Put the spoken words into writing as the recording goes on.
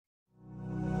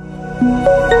Good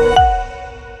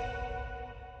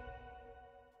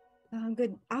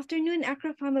afternoon,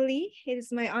 AQRA family. It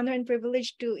is my honor and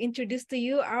privilege to introduce to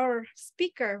you our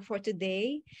speaker for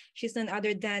today. She's none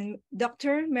other than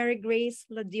Dr. Mary Grace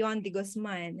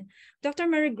DeGuzman. Dr.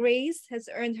 Mary Grace has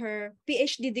earned her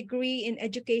PhD degree in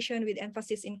education with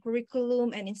emphasis in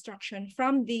curriculum and instruction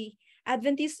from the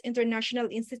Adventist International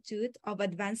Institute of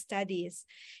Advanced Studies.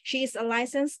 She is a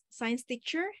licensed science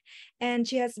teacher, and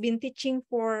she has been teaching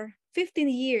for 15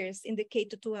 years in the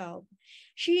K-12.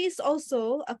 She is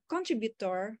also a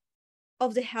contributor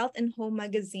of the Health and Home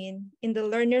magazine in the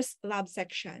Learner's Lab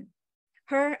section.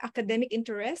 Her academic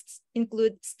interests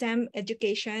include STEM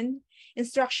education,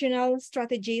 instructional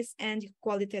strategies, and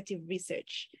qualitative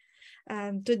research.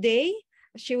 Today,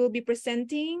 she will be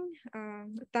presenting a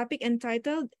topic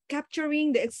entitled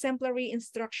Capturing the Exemplary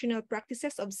Instructional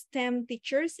Practices of STEM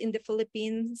Teachers in the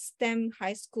Philippine STEM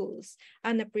High Schools,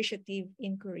 an Appreciative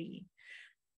Inquiry.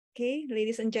 Okay,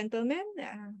 ladies and gentlemen,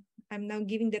 I'm now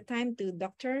giving the time to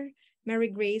Dr. Mary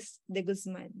Grace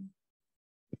DeGuzman.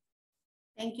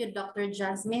 Thank you, Dr.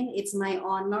 Jasmine. It's my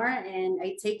honor, and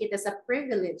I take it as a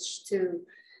privilege to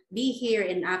be here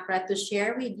in AQRA to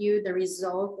share with you the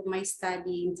result of my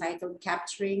study entitled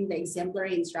Capturing the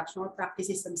Exemplary Instructional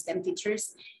Practices of STEM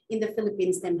Teachers in the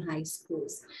Philippine STEM High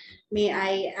Schools. May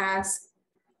I ask,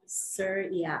 sir,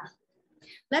 yeah.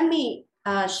 Let me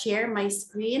share my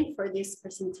screen for this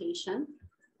presentation.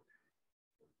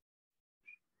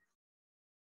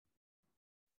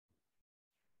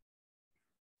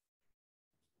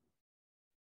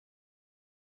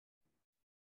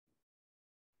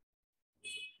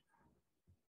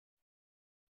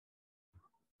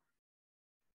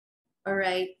 All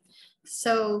right,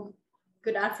 so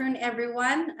good afternoon,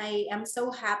 everyone. I am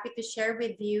so happy to share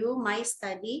with you my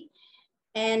study.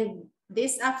 And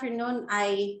this afternoon,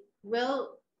 I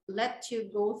will let you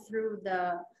go through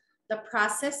the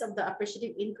process of the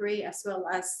appreciative inquiry, as well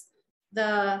as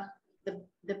the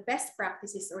best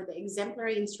practices or the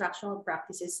exemplary instructional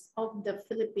practices of the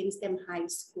Philippine STEM high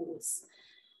schools.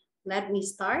 Let me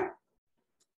start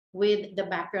with the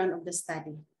background of the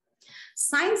study.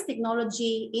 Science,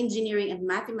 technology, engineering, and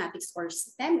mathematics, or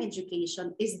STEM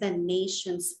education, is the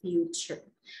nation's future.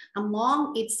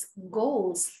 Among its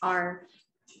goals are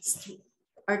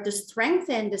to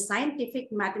strengthen the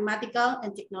scientific, mathematical,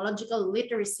 and technological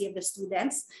literacy of the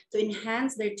students, to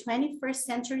enhance their 21st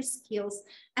century skills,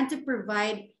 and to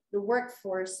provide the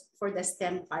workforce for the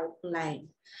STEM pipeline.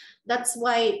 That's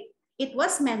why it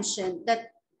was mentioned that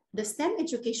the STEM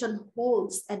education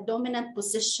holds a dominant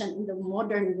position in the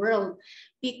modern world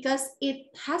because it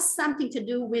has something to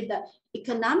do with the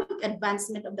economic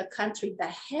advancement of the country, the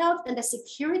health and the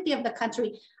security of the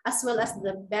country, as well as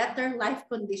the better life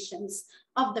conditions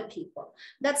of the people.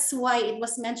 That's why it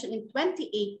was mentioned in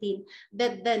 2018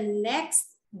 that the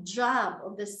next job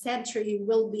of the century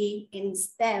will be in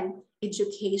STEM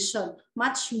education,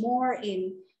 much more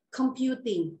in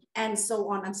computing and so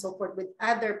on and so forth, with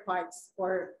other parts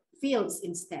or fields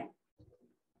in STEM.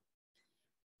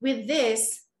 With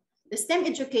this, the STEM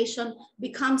education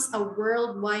becomes a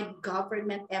worldwide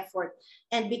government effort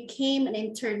and became an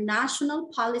international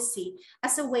policy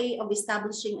as a way of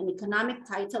establishing an economic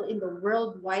title in the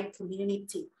worldwide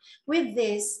community. With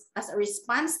this, as a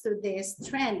response to this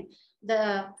trend,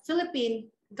 the Philippine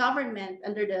government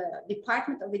under the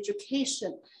Department of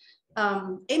Education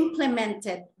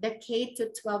implemented the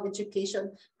K-12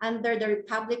 education under the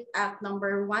Republic Act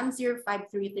number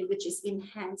 10533, which is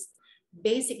enhanced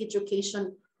basic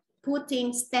education,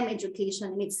 putting STEM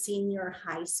education in its senior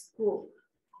high school.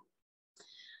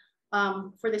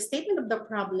 For the statement of the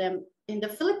problem, in the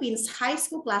Philippines, high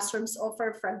school classrooms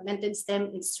offer fragmented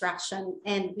STEM instruction,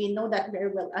 and we know that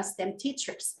very well as STEM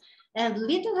teachers. And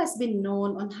little has been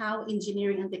known on how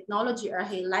engineering and technology are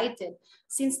highlighted,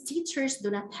 since teachers do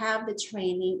not have the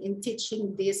training in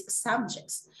teaching these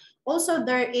subjects. Also,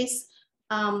 there is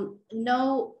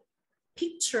no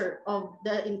picture of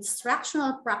the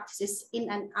instructional practices in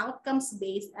an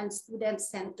outcomes-based and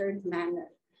student-centered manner.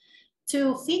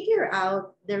 To figure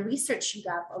out the research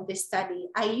gap of this study,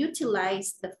 I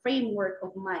utilized the framework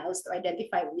of Miles to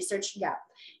identify research gap.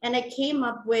 And I came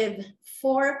up with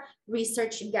 4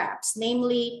 research gaps,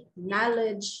 namely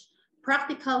knowledge,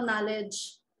 practical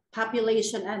knowledge,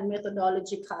 population, and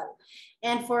methodological.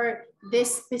 And for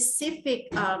this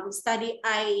specific study,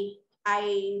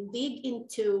 I dig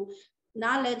into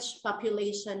knowledge,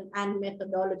 population, and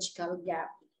methodological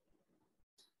gap.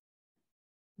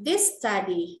 This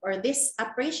study, or this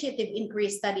appreciative inquiry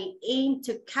study, aimed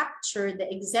to capture the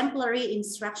exemplary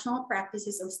instructional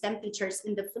practices of STEM teachers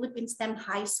in the Philippine STEM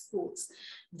high schools,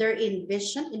 their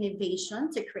envisioned innovation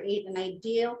to create an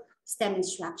ideal STEM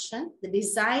instruction, the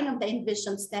design of the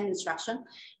envisioned STEM instruction,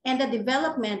 and the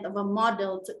development of a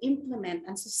model to implement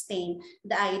and sustain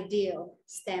the ideal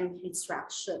STEM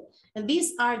instruction. And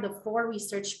these are the 4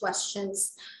 research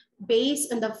questions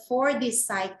based on the 4D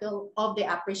cycle of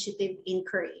the appreciative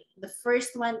inquiry. The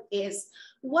first one is,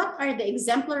 what are the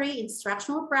exemplary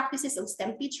instructional practices of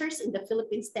STEM teachers in the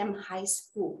Philippine STEM high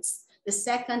schools? The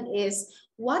second is,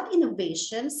 what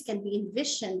innovations can be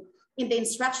envisioned in the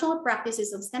instructional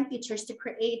practices of STEM teachers to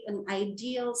create an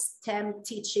ideal STEM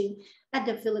teaching at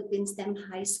the Philippine STEM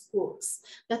high schools?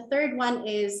 The third one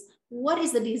is, what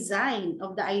is the design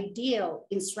of the ideal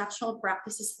instructional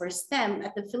practices for STEM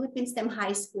at the Philippine STEM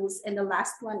high schools? And the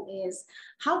last one is,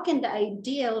 how can the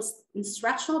ideal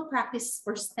instructional practices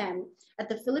for STEM at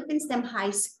the Philippine STEM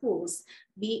high schools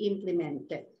be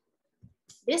implemented?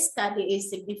 This study is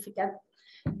significant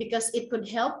because it could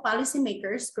help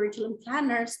policymakers, curriculum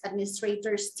planners,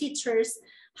 administrators, teachers,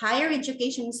 higher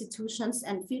education institutions,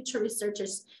 and future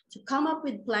researchers to come up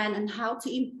with a plan on how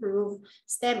to improve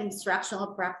STEM instructional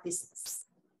practices.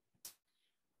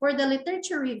 For the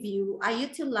literature review, I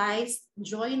utilized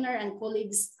Joyner and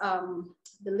colleagues,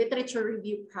 the literature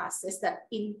review process that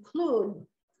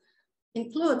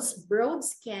includes broad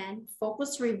scan,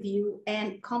 focus review,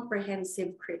 and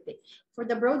comprehensive critique. For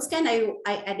the broad scan, I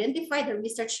identified the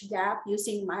research gap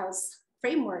using Miles'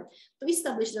 framework to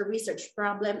establish the research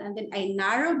problem, and then I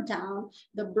narrowed down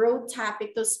the broad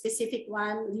topic to a specific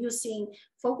one using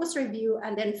focus review,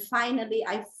 and then finally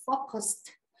I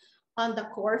focused on the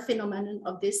core phenomenon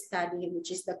of this study,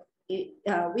 which is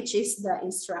the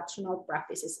instructional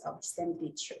practices of STEM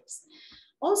teachers.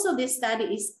 Also, this study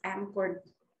is anchored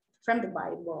from the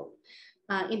Bible.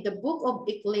 In the book of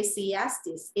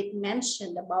Ecclesiastes, it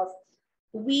mentioned about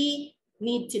we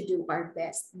need to do our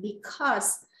best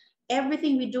because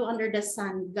everything we do under the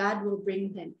sun, God will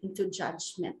bring them into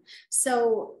judgment.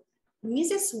 So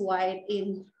Mrs. White,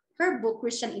 in her book,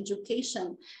 Christian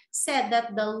Education, said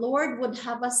that the Lord would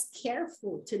have us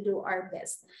careful to do our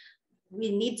best.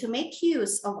 We need to make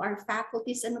use of our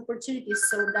faculties and opportunities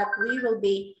so that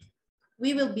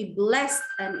we will be blessed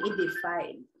and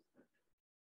edified.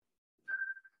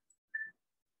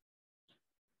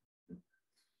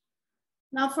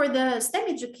 Now for the STEM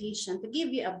education, to give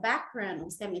you a background on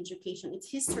STEM education,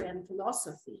 its history and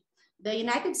philosophy, the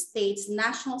United States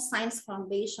National Science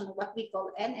Foundation, what we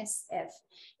call NSF,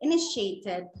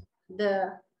 initiated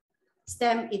the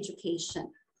STEM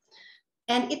education.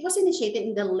 And it was initiated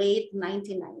in the late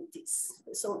 1990s.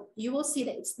 So you will see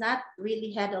that it's not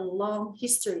really had a long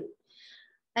history.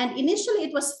 And initially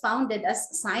it was founded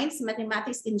as Science,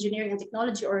 Mathematics, Engineering, and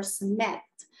Technology, or SMET.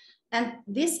 And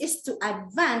this is to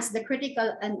advance the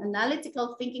critical and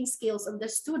analytical thinking skills of the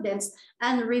students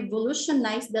and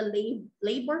revolutionize the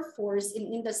labor force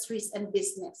in industries and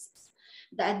businesses.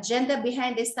 The agenda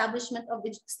behind the establishment of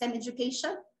STEM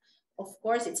education, of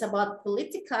course, it's about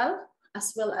political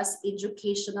as well as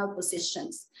educational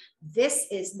positions. This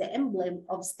is the emblem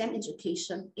of STEM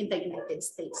education in the United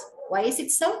States. Why is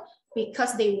it so?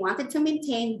 Because they wanted to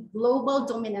maintain global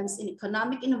dominance in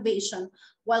economic innovation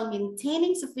while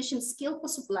maintaining sufficient skillful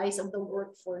supplies of the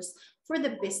workforce for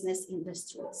the business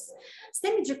industries.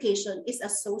 STEM education is a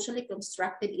socially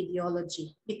constructed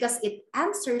ideology because it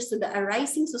answers to the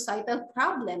arising societal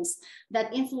problems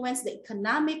that influence the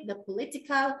economic, the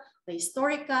political, the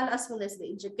historical, as well as the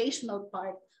educational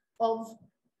part of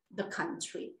the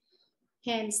country.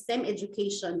 Hence, STEM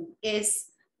education is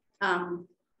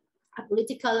a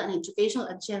political and educational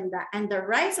agenda, and the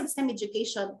rise of STEM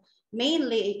education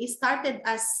mainly is started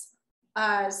as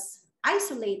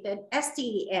isolated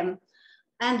STEM,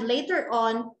 and later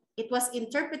on it was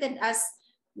interpreted as,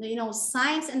 you know,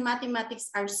 science and mathematics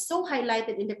are so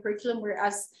highlighted in the curriculum,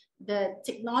 whereas the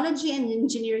technology and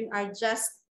engineering are just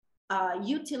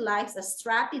utilized as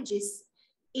strategies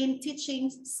in teaching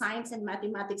science and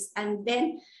mathematics. And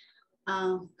then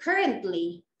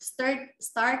currently,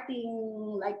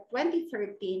 starting like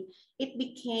 2013, it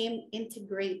became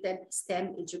integrated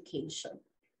STEM education.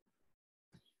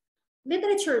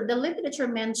 The literature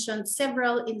mentioned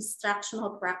several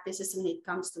instructional practices when it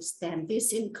comes to STEM.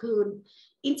 These include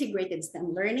integrated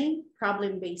STEM learning,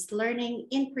 problem-based learning,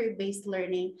 inquiry-based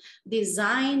learning,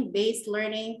 design-based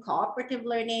learning, cooperative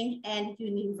learning, and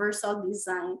universal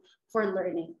design for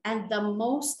learning. And the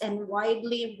most and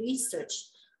widely researched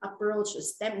approach to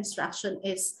STEM instruction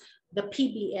is the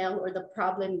PBL, or the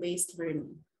problem-based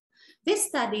learning. This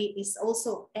study is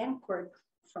also anchored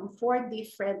from 4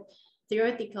 different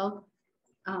theoretical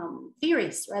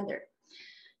theories rather.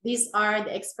 These are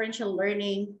the experiential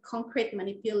learning, concrete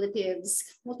manipulatives,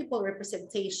 multiple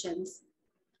representations,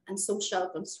 and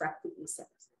social constructivism.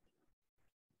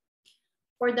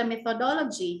 For the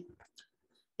methodology,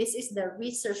 this is the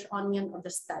research onion of the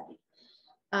study.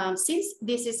 Since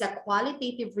this is a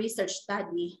qualitative research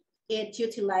study, it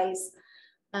utilizes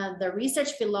the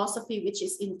research philosophy, which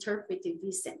is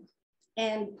interpretivism.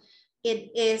 And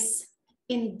it is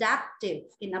inductive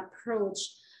in approach.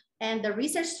 And the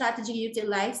research strategy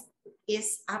utilized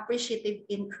is appreciative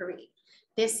inquiry.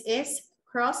 This is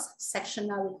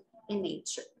cross-sectional in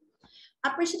nature.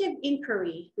 Appreciative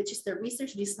inquiry, which is the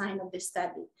research design of the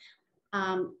study,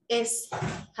 has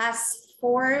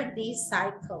 4D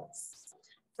cycles.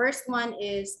 First one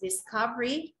is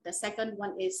discovery. The second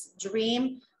one is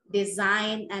dream,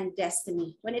 design, and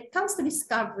destiny. When it comes to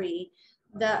discovery,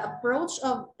 the approach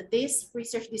of this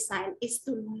research design is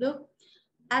to look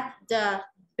at the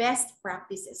best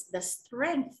practices, the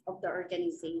strength of the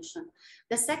organization.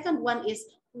 The second one is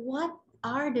what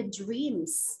are the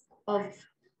dreams of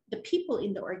the people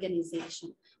in the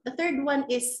organization. The third one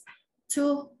is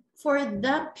for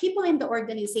the people in the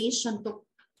organization to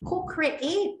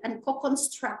co-create and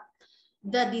co-construct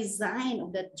the design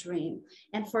of that dream.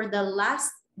 And for the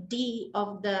last D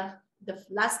of the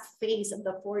last phase of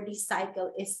the 4D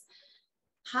cycle is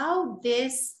how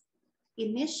these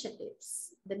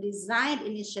initiatives, the design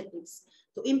initiatives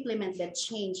to implement the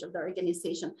change of the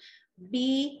organization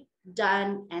be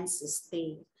done and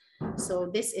sustained. So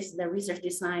this is the research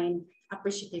design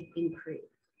appreciative inquiry.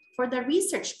 For the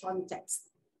research context,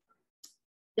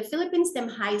 the Philippine STEM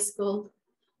High School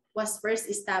was first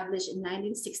established in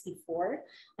 1964,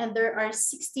 and there are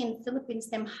 16 Philippine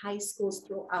STEM high schools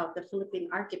throughout the Philippine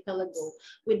archipelago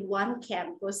with 1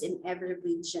 campus in every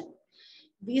region.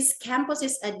 These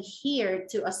campuses adhere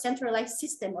to a centralized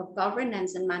system of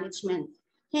governance and management.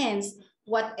 Hence,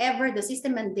 whatever the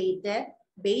system mandated,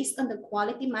 based on the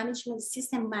quality management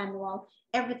system manual,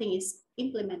 everything is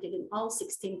implemented in all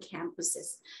 16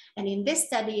 campuses. And in this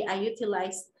study, I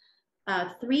utilized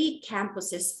 3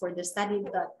 campuses for the study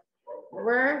that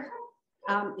were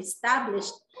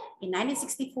established in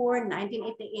 1964,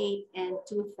 1988, and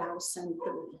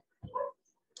 2003.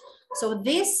 So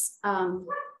these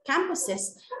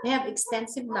campuses, they have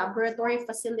extensive laboratory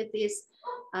facilities.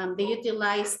 They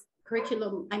utilize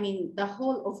curriculum, the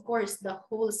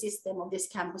whole system of these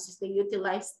campuses, they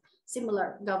utilize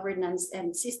similar governance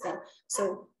and system.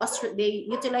 So they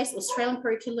utilize Australian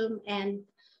curriculum, and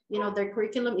their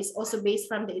curriculum is also based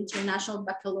from the International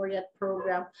Baccalaureate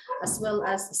program, as well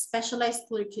as specialized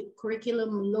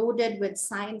curriculum loaded with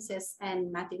sciences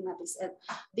and mathematics. And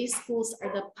these schools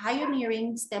are the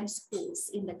pioneering STEM schools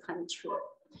in the country.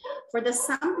 For the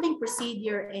sampling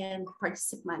procedure and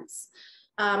participants,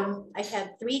 I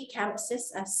had 3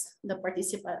 campuses as the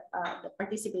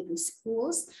participating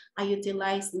schools. I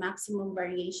utilized maximum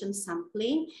variation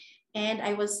sampling, and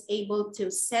I was able to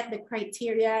set the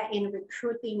criteria in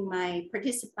recruiting my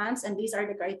participants. And these are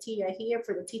the criteria here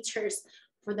for the teachers,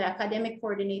 for the academic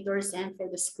coordinators, and for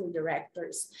the school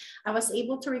directors. I was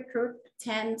able to recruit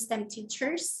 10 STEM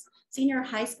teachers, senior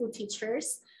high school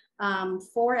teachers,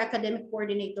 4 academic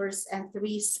coordinators, and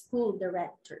 3 school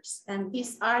directors. And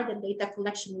these are the data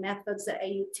collection methods that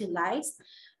I utilized: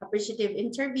 appreciative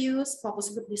interviews,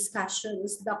 focus group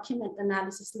discussions, document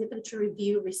analysis, literature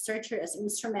review, researcher as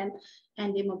instrument,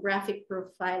 and demographic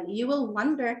profile. You will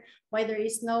wonder why there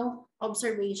is no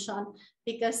observation,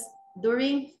 because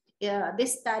during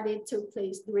this study took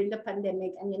place during the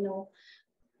pandemic, and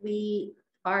we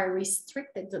are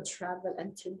restricted to travel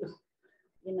and to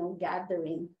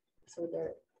gathering. So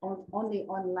they're only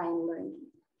online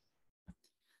learning.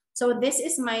 So this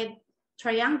is my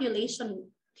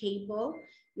triangulation table.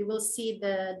 You will see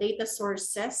the data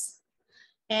sources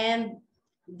and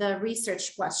the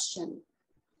research question.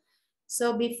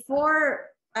 So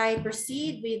before I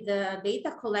proceed with the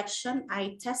data collection,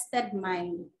 I tested my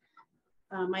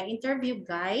interview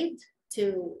guide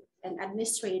to an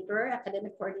administrator,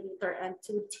 academic coordinator, and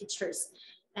 2 teachers.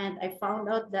 And I found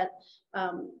out that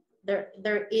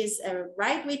there is a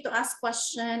right way to ask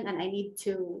question, and I need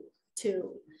to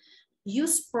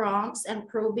use prompts and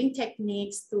probing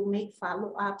techniques to make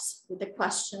follow-ups with the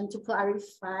question, to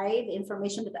clarify the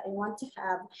information that I want to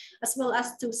have, as well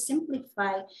as to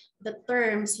simplify the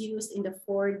terms used in the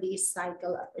 4D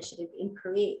cycle appreciative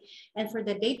inquiry. And for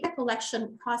the data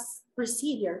collection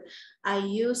procedure, I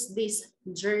use this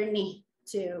journey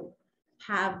to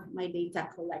have my data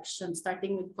collection,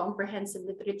 starting with comprehensive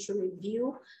literature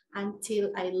review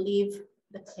until I leave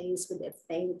the place with a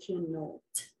thank you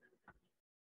note.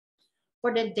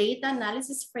 For the data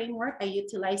analysis framework, I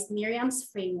utilized Miriam's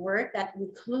framework that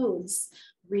includes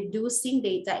reducing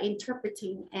data,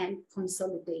 interpreting, and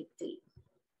consolidating.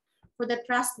 For the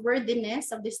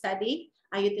trustworthiness of the study,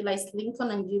 I utilized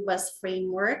Lincoln and Yuba's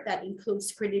framework that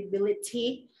includes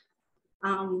credibility,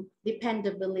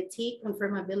 dependability,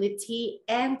 confirmability,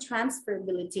 and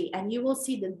transferability. And you will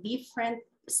see the different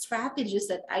strategies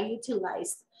that I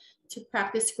utilized to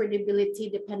practice credibility,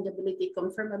 dependability,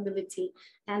 confirmability,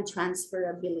 and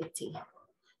transferability.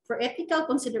 For ethical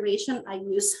consideration, I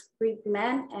use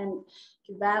Friedman and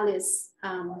Kibali's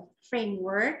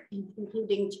framework,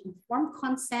 including informed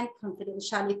consent,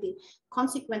 confidentiality,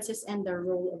 consequences, and the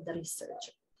role of the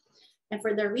researcher. And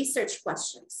for the research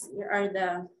questions, here are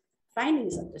the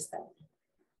findings of the study.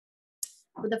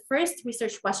 For the first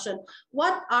research question,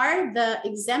 what are the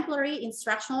exemplary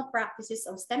instructional practices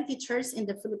of STEM teachers in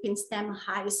the Philippine STEM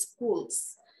high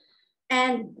schools?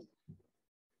 And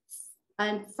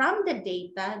from the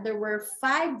data, there were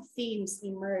 5 themes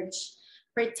emerged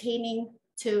pertaining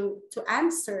to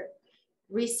answer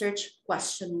research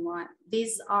question 1.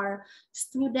 These are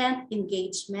student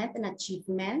engagement and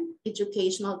achievement,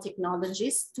 educational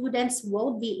technologies, students'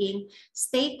 well-being,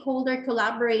 stakeholder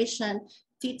collaboration,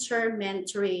 teacher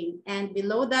mentoring. And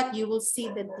below that, you will see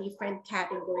the different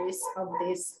categories of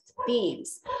these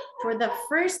themes. For the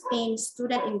first theme,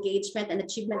 student engagement and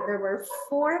achievement, there were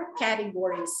 4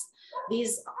 categories.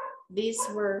 These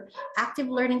were active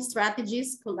learning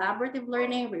strategies, collaborative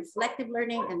learning, reflective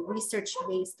learning, and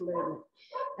research-based learning.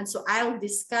 And so I'll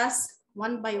discuss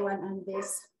one by one on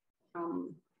these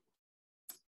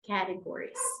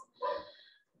categories.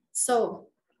 So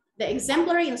the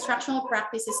exemplary instructional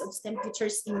practices of STEM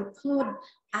teachers include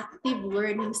active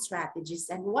learning strategies.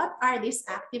 And what are these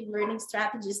active learning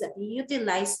strategies that we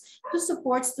utilize to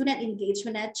support student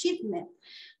engagement and achievement?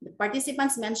 The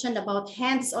participants mentioned about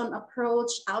hands-on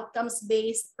approach,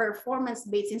 outcomes-based,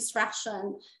 performance-based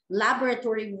instruction,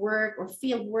 laboratory work or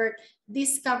field work,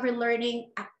 discovery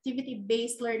learning,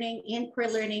 activity-based learning,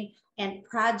 inquiry learning, and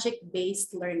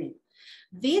project-based learning.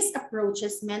 These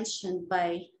approaches mentioned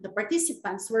by the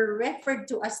participants were referred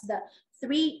to as the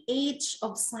 3H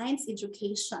of science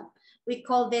education. We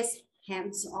call this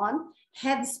hands-on,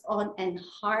 heads-on, and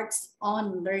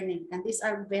hearts-on learning. And these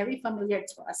are very familiar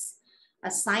to us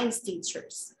as science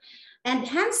teachers. And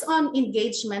hands-on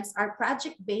engagements are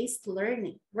project-based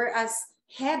learning, whereas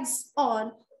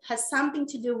heads-on has something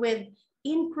to do with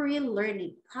inquiry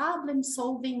learning,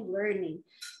 problem-solving learning,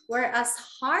 whereas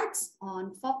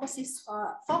hearts-on focuses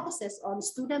on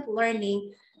student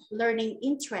learning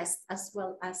interest as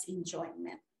well as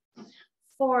enjoyment.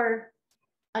 For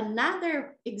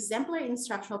another exemplary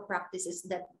instructional practices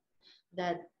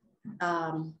that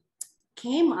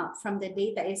came up from the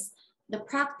data is the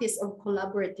practice of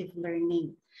collaborative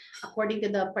learning. According to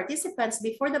the participants,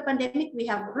 before the pandemic, we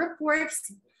have group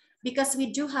works because we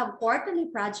do have quarterly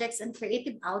projects and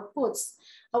creative outputs.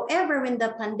 However, when the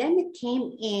pandemic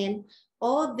came in,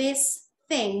 all these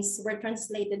things were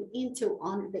translated into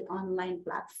the online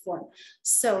platform.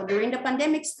 So during the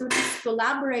pandemic, students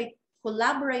collaborate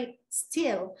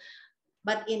still,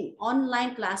 but in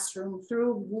online classroom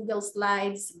through Google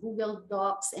Slides, Google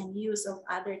Docs, and use of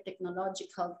other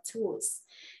technological tools.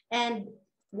 And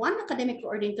one academic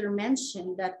coordinator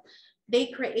mentioned that they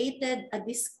created a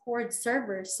Discord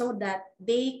server so that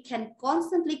they can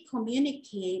constantly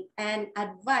communicate and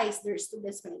advise their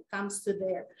students when it comes to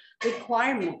their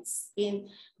requirements in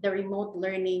the remote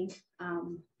learning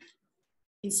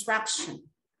instruction.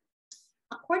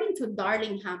 According to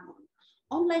Darling Hammond,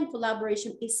 online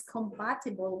collaboration is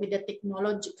compatible with the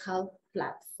technological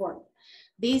platform.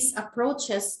 These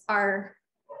approaches are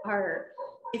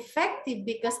effective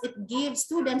because it gives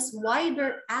students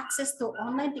wider access to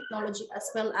online technology as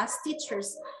well as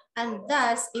teachers, and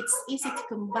thus it's easy to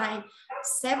combine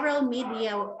several media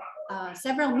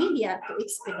to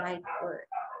expedite work.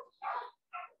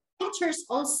 Teachers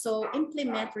also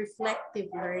implement reflective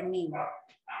learning.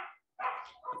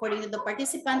 According to the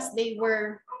participants, they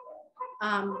were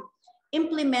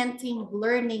implementing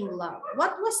learning log.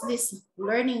 What was this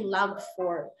learning log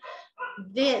for?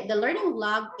 The learning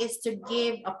log is to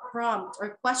give a prompt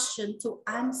or question to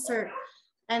answer,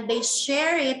 and they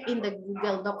share it in the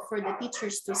Google Doc for the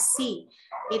teachers to see.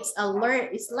 It's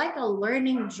like a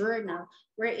learning journal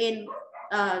wherein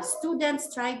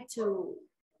students try to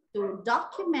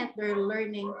document their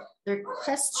learning, their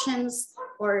questions,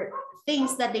 or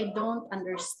things that they don't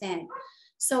understand.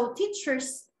 So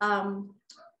teachers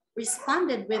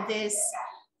responded with this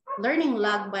learning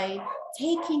log by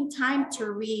taking time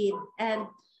to read. And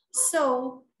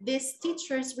so these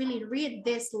teachers really read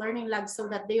this learning log so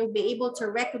that they will be able to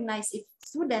recognize if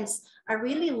students are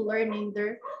really learning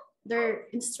their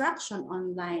instruction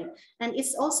online. And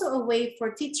it's also a way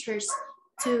for teachers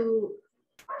to,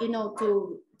 you know,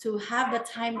 to have the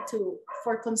time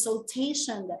for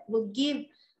consultation that will give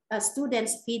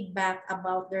students feedback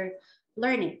about their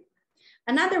learning.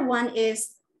 Another one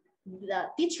is the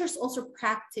teachers also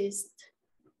practiced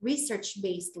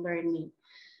research-based learning.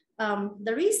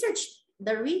 The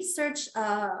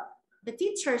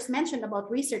teachers mentioned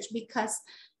about research because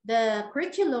the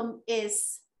curriculum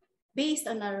is based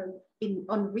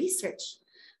on research.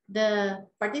 The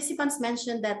participants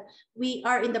mentioned that we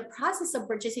are in the process of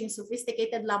purchasing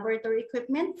sophisticated laboratory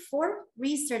equipment for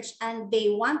research, and they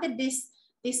wanted this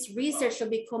research to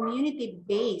be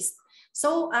community-based.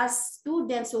 So as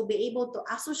students will be able to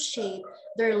associate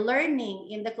their learning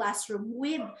in the classroom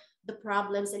with the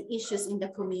problems and issues in the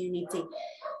community.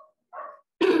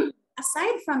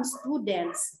 Aside from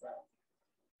students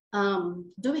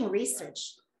doing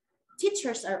research,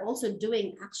 teachers are also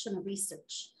doing action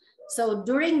research. So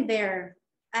during their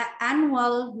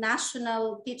annual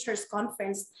National Teachers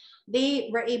Conference, they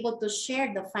were able to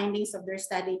share the findings of their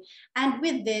study. And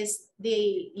with this,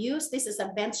 they use this as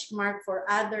a benchmark for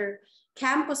other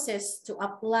campuses to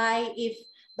apply if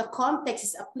the context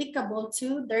is applicable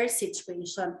to their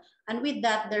situation. And with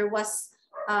that, there was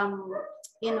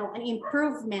you know, an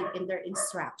improvement in their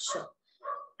instruction.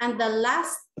 And the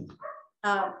last,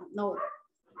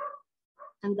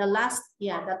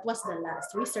 yeah, that was the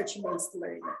last, research-based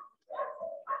learning.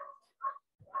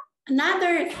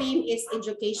 Another theme is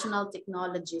educational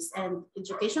technologies, and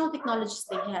educational technologies,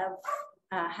 they have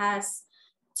has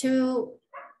two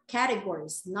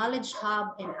categories: knowledge hub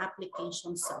and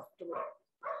application software.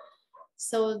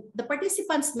 So the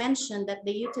participants mentioned that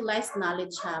they utilized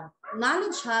Knowledge Hub.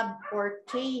 Knowledge Hub, or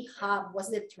K-Hub was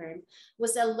the term,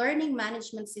 was a learning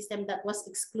management system that was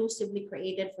exclusively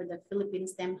created for the Philippine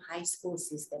STEM high school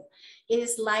system. It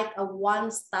is like a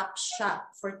one-stop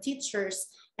shop for teachers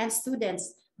and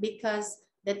students because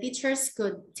the teachers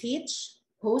could teach,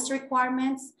 post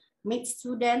requirements, meet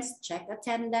students, check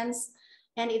attendance,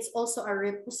 and it's also a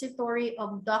repository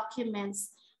of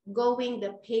documents going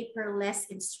the paperless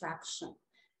instruction.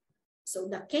 So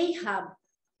the K-Hub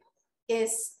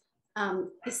is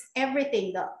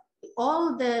everything,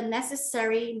 all the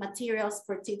necessary materials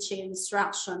for teaching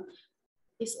instruction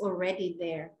is already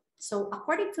there. So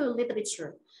according to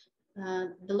literature,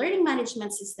 the learning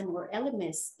management system, or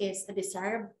LMS, is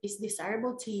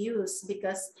desirable to use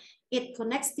because it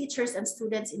connects teachers and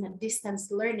students in a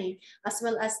distance learning, as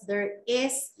well as there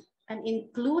is an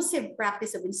inclusive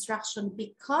practice of instruction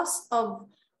because of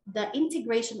the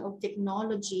integration of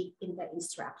technology in the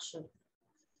instruction.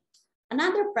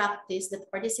 Another practice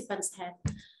that participants had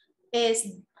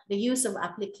is the use of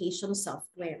application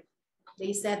software.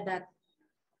 They said that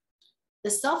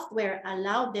the software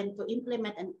allowed them to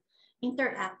implement an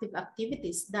interactive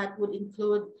activities that would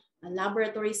include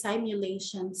laboratory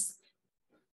simulations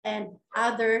and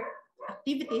other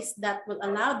activities that will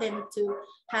allow them to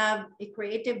have a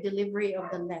creative delivery of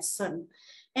the lesson.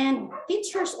 And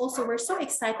teachers also were so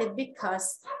excited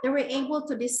because they were able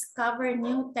to discover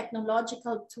new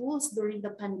technological tools during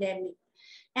the pandemic.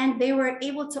 And they were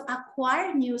able to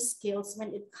acquire new skills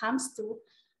when it comes to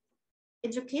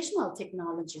educational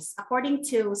technologies. According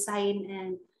to Sain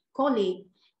and colleague,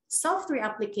 software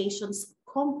applications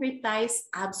concretize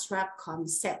abstract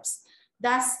concepts.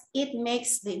 Thus, it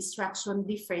makes the instruction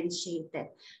differentiated.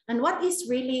 And what is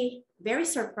really very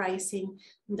surprising,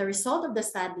 the result of the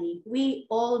study, we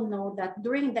all know that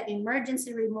during the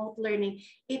emergency remote learning,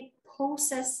 it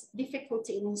poses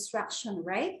difficulty in instruction,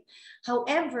 right?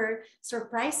 However,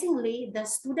 surprisingly, the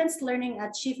students' learning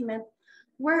achievement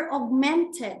were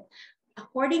augmented.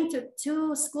 According to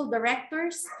two school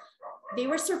directors, they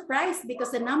were surprised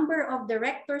because the number of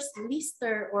directors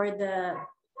lister, or the,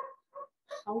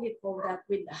 how you call that,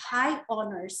 with high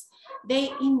honors, they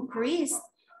increased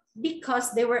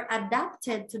because they were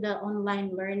adapted to the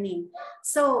online learning.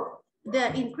 So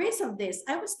the increase of this,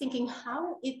 I was thinking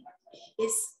how is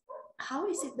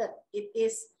it that it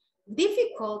is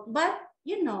difficult, but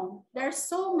you know, there are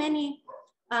so many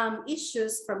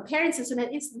issues from parents and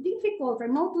students. It's difficult.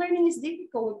 Remote learning is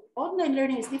difficult. Online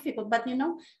learning is difficult, but you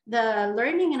know, the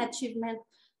learning and achievement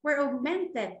were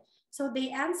augmented. So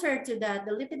the answer to that,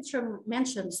 the literature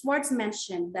mentioned, Swartz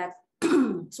mentioned that,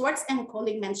 Swartz and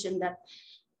colleague mentioned that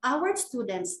our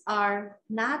students are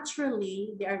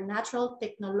naturally, they are natural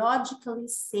technologically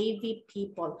savvy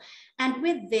people. And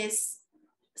with this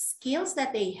skills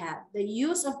that they have, the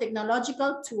use of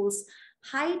technological tools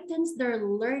heightens their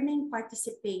learning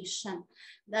participation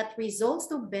that results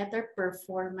to better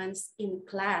performance in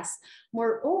class.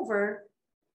 Moreover,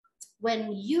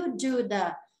 when you do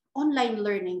the online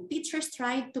learning, teachers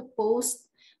try to post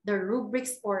the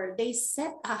rubrics, or they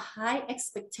set a high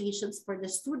expectations for the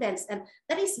students, and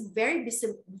that is very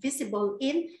visible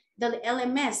in the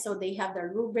LMS. So they have the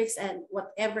rubrics and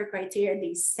whatever criteria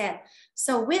they set.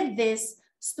 So with this,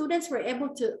 students were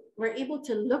able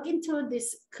to look into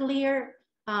this clear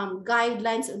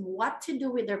guidelines on what to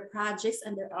do with their projects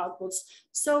and their outputs.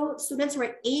 So students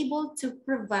were able to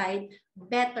provide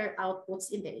better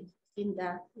outputs in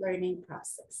the learning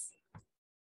process.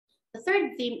 The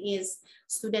third theme is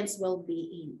students'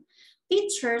 well-being.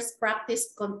 Teachers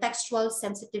practice contextual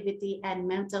sensitivity and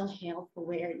mental health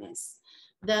awareness.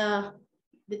 The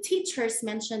teachers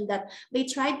mentioned that they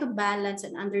try to balance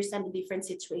and understand the different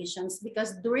situations,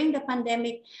 because during the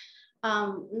pandemic,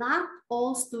 not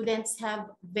all students have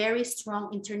very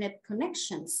strong internet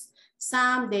connections.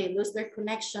 Some, they lose their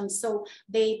connection, so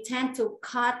they tend to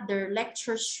cut their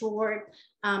lectures short.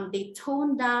 They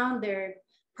tone down their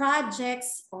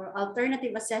projects or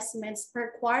alternative assessments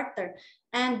per quarter,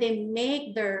 and they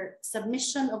make their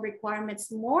submission of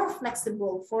requirements more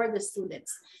flexible for the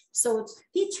students. So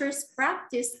teachers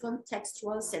practice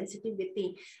contextual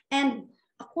sensitivity. And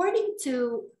according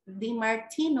to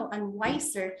DiMartino and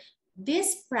Weiser,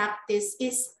 this practice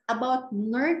is about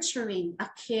nurturing a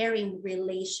caring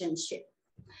relationship.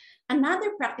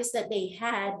 Another practice that they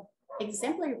had,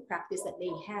 exemplary practice that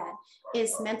they had,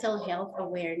 is mental health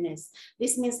awareness.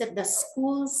 This means that the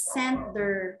schools sent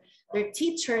their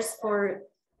teachers for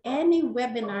any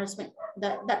webinars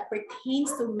that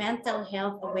pertains to mental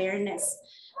health awareness,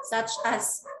 such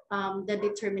as the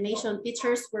determination.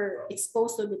 Teachers were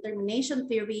exposed to determination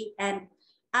theory and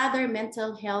other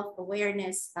mental health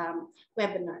awareness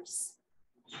webinars.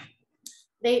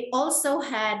 They also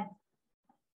had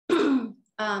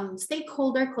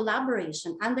stakeholder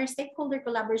collaboration. Under stakeholder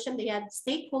collaboration, they had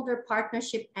stakeholder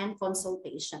partnership and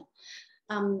consultation.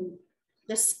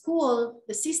 The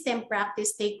system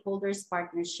practiced stakeholders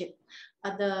partnership.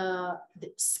 The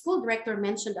school director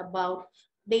mentioned about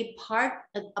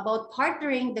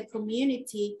partnering the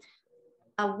community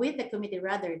with the community.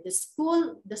 Rather, the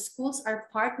schools are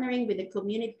partnering with the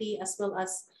community as well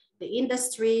as the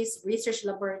industries, research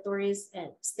laboratories, and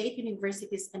state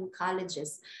universities and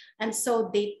colleges. And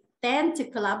so they tend to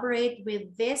collaborate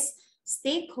with these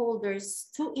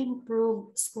stakeholders to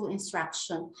improve school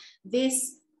instruction.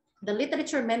 The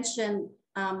literature mentioned,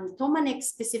 Tomanek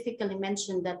specifically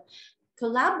mentioned that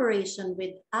collaboration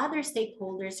with other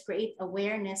stakeholders create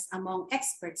awareness among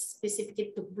experts,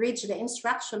 specifically to bridge the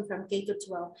instruction from K to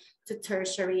 12 to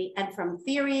tertiary, and from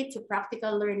theory to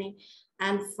practical learning,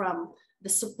 and from the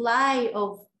supply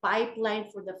of pipeline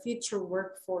for the future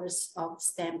workforce of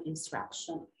STEM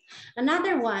instruction.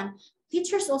 Another one,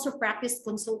 teachers also practice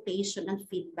consultation and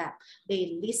feedback.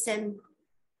 They listen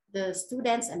the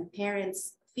students and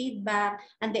parents' feedback,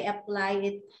 and they apply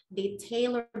it. They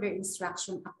tailor their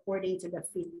instruction according to the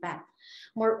feedback.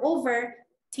 Moreover,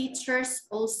 teachers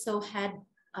also had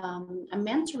a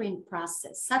mentoring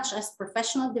process, such as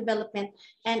professional development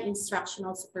and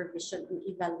instructional supervision and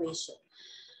evaluation.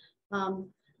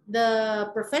 The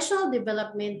professional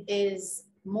development is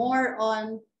more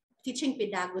on teaching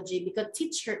pedagogy,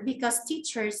 because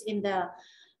teachers in the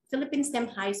Philippine STEM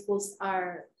high schools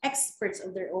are experts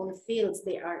of their own fields.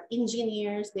 They are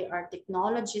engineers, they are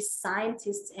technologists,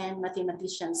 scientists, and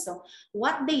mathematicians. So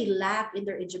what they lack in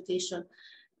their education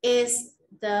is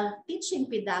the teaching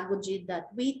pedagogy that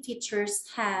we teachers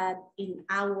had in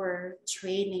our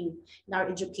training, in our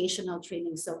educational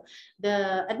training. So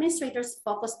the administrators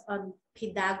focused on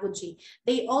pedagogy.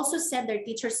 They also sent their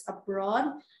teachers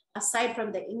abroad, aside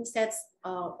from the insets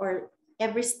or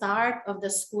every start of the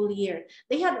school year.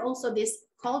 They had also this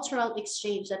cultural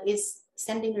exchange that is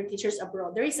sending their teachers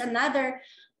abroad. There is another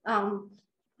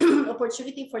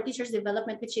opportunity for teachers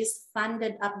development, which is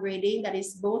funded upgrading, that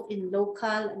is both in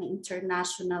local and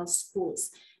international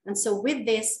schools. And so with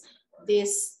this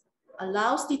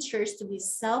allows teachers to be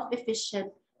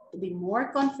self-efficient, to be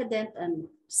more confident and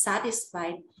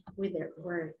satisfied with their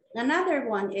work. Another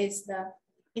one is the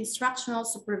instructional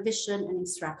supervision and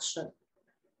instruction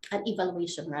and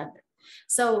evaluation rather.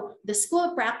 So the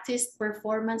school practiced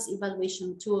performance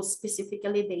evaluation tools.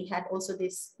 Specifically, they had also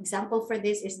this example for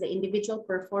this is the individual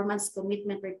performance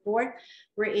commitment report,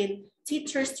 wherein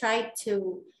teachers tried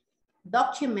to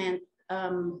document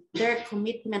their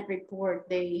commitment report.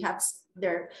 They have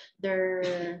their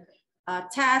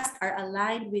tasks are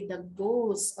aligned with the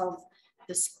goals of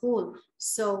the school.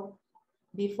 So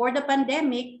Before the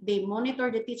pandemic, they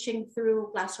monitor the teaching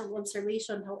through classroom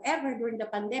observation. However, during the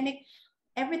pandemic,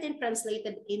 everything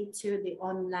translated into the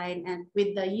online, and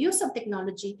with the use of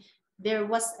technology, there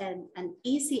was an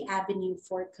easy avenue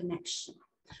for connection.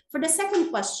 For the second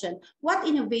question, what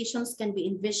innovations can be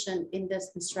envisioned in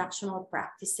this instructional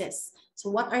practices? So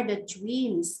what are the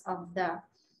dreams of the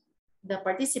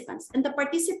participants? And the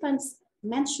participants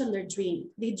mentioned their dream.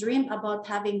 They dream about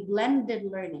having blended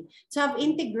learning, to have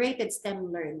integrated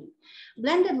STEM learning.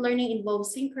 Blended learning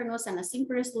involves synchronous and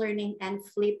asynchronous learning and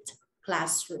flipped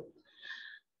classroom.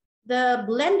 The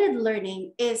blended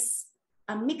learning is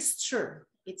a mixture.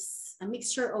 It's a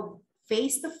mixture of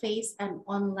face-to-face and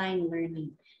online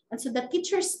learning. And so the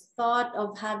teachers thought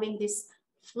of having this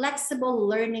flexible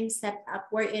learning setup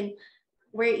wherein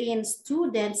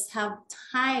students have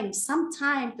some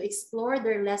time to explore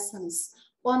their lessons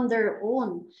on their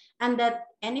own, and that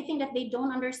anything that they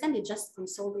don't understand, they just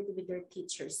consult it with their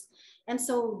teachers. And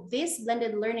so this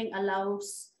blended learning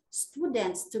allows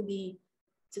students the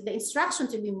instruction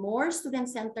to be more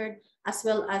student-centered, as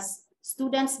well as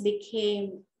students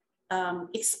became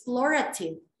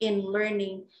explorative in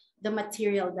learning the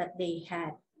material that they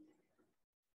had.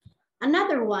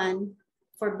 Another one,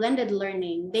 for blended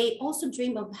learning, they also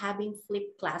dream of having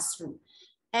flipped classroom.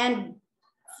 And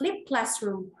flipped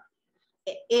classroom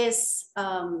is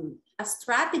a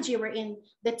strategy wherein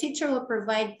the teacher will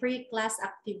provide pre-class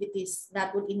activities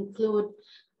that would include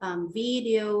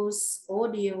videos,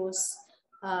 audios,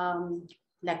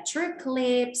 lecture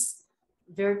clips,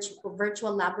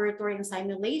 virtual laboratory and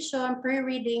simulation,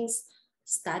 pre-readings,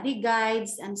 study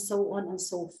guides, and so on and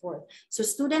so forth. So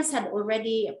students had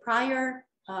already a prior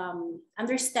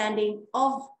understanding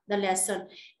of the lesson.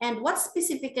 And what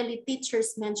specifically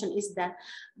teachers mention is that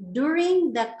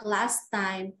during the class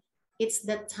time, it's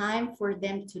the time for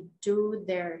them to do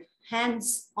their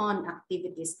hands-on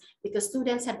activities, because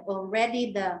students had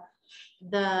already the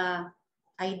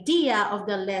idea of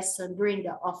the lesson during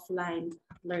the offline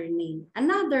learning.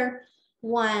 Another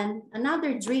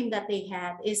dream that they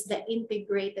had is the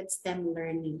integrated STEM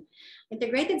learning.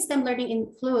 Integrated STEM learning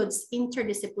includes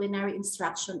interdisciplinary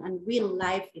instruction and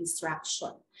real-life instruction.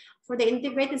 For the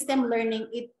integrated STEM learning,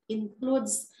 it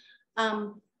includes,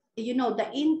 the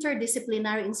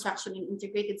interdisciplinary instruction in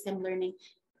integrated STEM learning.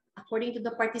 According to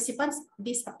the participants,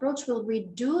 this approach will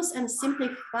reduce and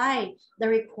simplify the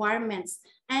requirements,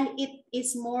 and it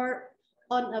is more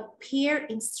on a peer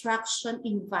instruction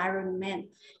environment.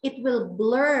 It will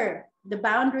blur the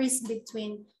boundaries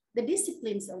between the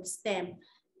disciplines of STEM,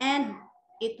 and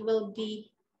it will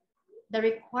be the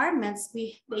requirements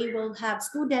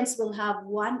students will have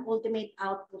one ultimate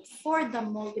output for the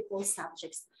multiple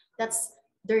subjects. That's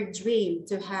their dream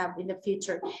to have in the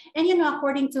future. And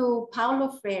according to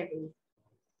Paulo Freire,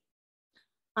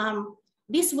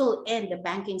 this will end the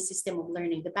banking system of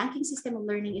learning. The banking system of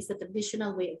learning is the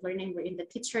traditional way of learning wherein the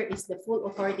teacher is the full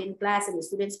authority in class and the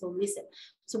students will listen.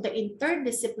 So the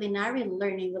interdisciplinary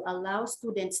learning will allow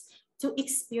students to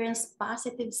experience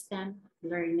positive STEM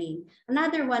learning.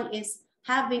 Another one is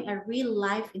having a real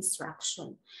life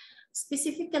instruction.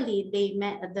 Specifically,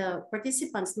 the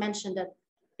participants mentioned that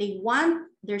they want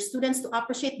their students to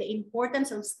appreciate the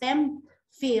importance of STEM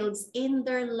fields in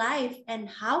their life and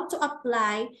how to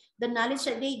apply the knowledge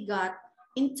that they got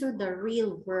into the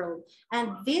real world.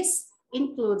 And this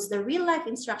includes, the real life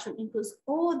instruction includes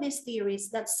all these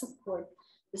theories that support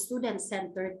the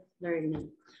student-centered learning.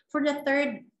 For the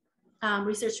third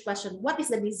research question, what is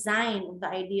the design of the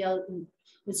ideal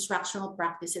instructional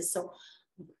practices? So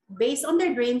based on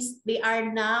their dreams, they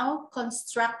are now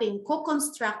co-constructing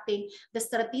the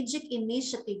strategic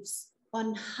initiatives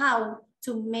on how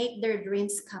to make their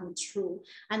dreams come true.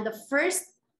 And the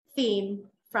first theme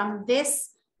from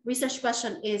this research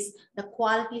question is the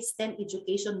quality STEM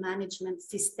education management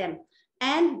system.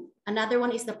 And another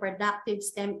one is the productive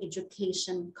STEM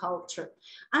education culture.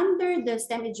 Under the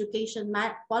STEM education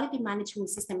quality management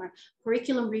system are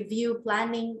curriculum review,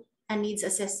 planning, and needs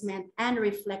assessment, and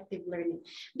reflective learning.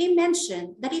 They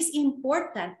mentioned that it's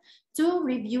important to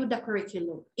review the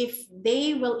curriculum. If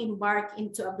they will embark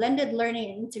into a blended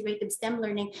learning and integrated STEM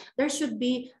learning, there should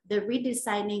be the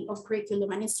redesigning of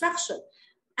curriculum and instruction.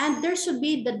 And there should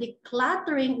be the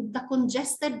decluttering, the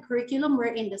congested curriculum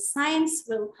wherein the science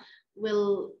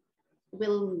will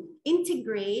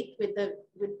integrate with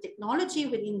technology,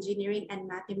 with engineering and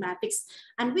mathematics.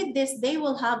 And with this, they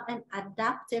will have an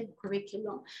adaptive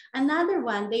curriculum. Another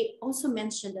one, they also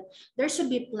mentioned that there should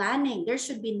be planning, there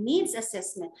should be needs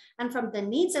assessment. And from the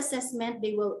needs assessment,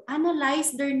 they will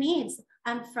analyze their needs.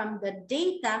 And from the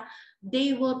data,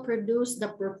 they will produce the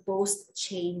proposed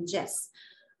changes.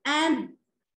 And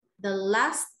The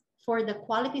last for the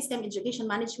quality STEM education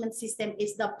management system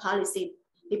is the policy.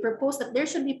 They propose that there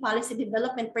should be policy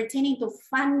development pertaining to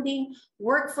funding,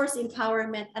 workforce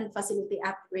empowerment, and facility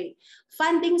upgrade.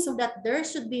 Funding so that there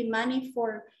should be money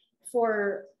for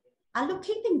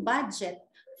allocating budget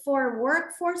for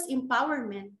workforce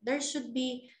empowerment. There should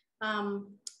be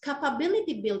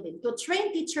capability building to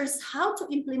train teachers how to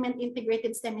implement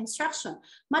integrated STEM instruction.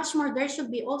 Much more, there should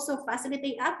be also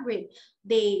facility upgrade.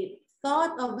 They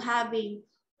thought of having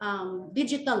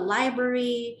digital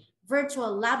library,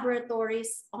 virtual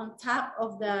laboratories on top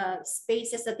of the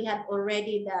spaces that they had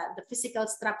already, the physical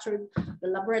structure, the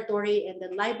laboratory and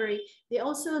the library. They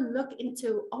also look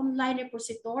into online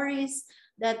repositories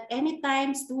that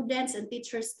anytime students and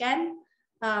teachers can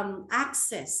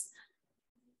access.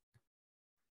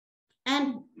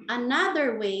 And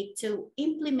another way to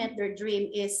implement their dream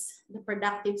is the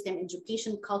productive STEM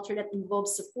education culture that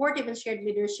involves supportive and shared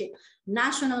leadership,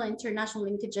 national and international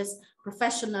linkages,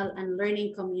 professional and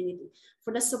learning community.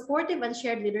 For the supportive and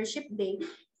shared leadership, they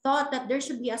thought that there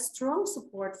should be a strong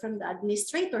support from the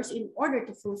administrators in order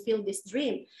to fulfill this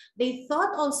dream. They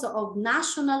thought also of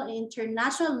national and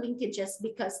international linkages,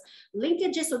 because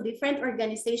linkages of different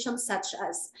organizations such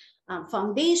as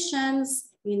foundations,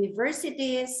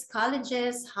 universities,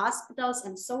 colleges, hospitals,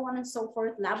 and so on and so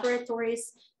forth,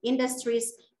 laboratories,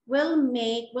 industries,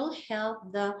 will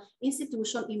help the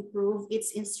institution improve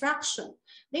its instruction.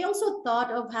 They also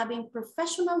thought of having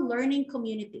professional learning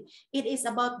community. It is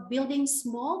about building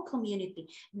small community,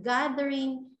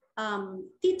 gathering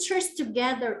teachers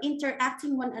together,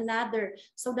 interacting one another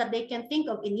so that they can think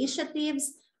of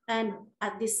initiatives, and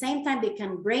at the same time they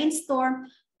can brainstorm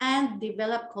and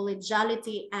develop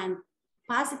collegiality and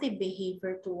positive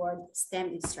behavior toward STEM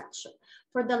instruction.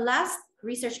 For the last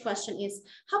research question is,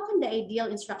 how can the ideal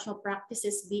instructional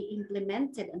practices be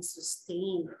implemented and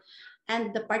sustained?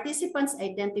 And the participants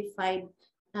identified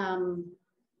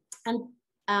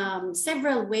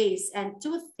several ways, and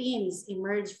two themes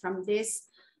emerged from this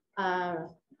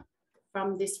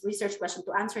research question,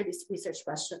 to answer this research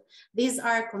question. These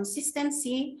are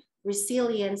consistency,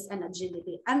 resilience, and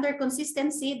agility. Under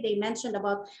consistency, they mentioned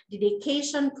about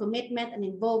dedication, commitment, and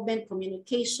involvement,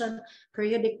 communication,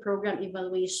 periodic program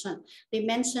evaluation. They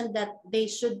mentioned that they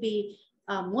should be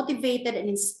motivated and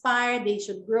inspired. They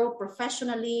should grow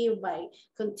professionally by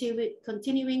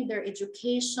continuing their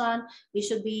education. They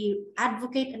should be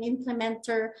advocate and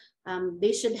implementer.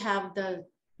 They should have the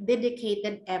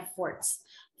dedicated efforts.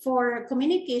 For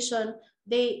communication,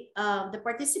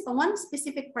 one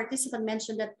specific participant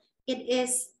mentioned that it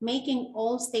is making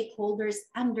all stakeholders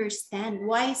understand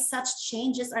why such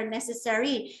changes are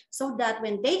necessary, so that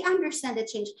when they understand the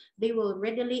change, they will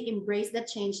readily embrace the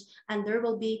change and there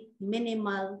will be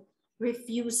minimal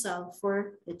refusal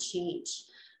for the change.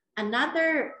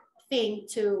 Another thing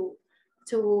to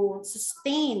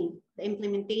sustain the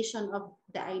implementation of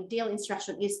the ideal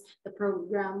instruction is the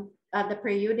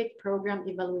periodic program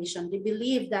evaluation. They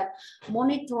believe that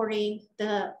monitoring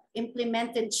the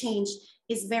implemented change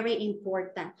is very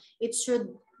important. It should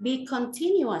be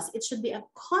continuous. It should be a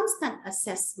constant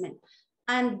assessment.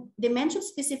 And they mentioned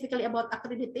specifically about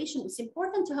accreditation. It's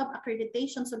important to have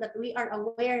accreditation so that we are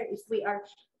aware if we are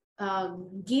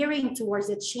gearing towards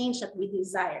the change that we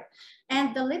desire.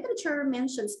 And the literature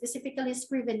mentioned, specifically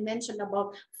Scriven mentioned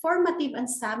about formative and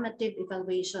summative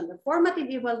evaluation. The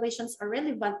formative evaluations are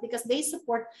relevant because they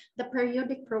support the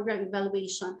periodic program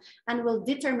evaluation and will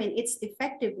determine its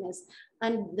effectiveness.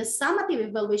 And the summative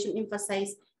evaluation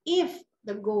emphasizes if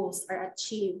the goals are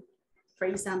achieved. For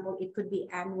example, it could be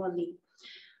annually.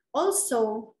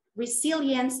 Also,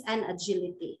 resilience and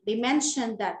agility. They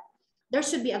mentioned that there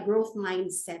should be a growth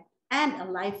mindset and a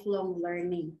lifelong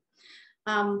learning.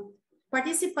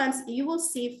 Participants, you will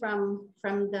see from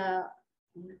the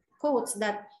quotes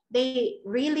that they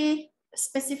really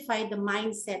specify the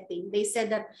mindset thing. They said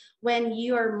that when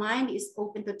your mind is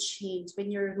open to change,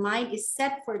 when your mind is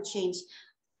set for change,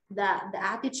 the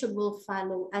attitude will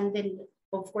follow, and then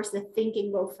of course the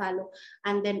thinking will follow.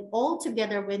 And then all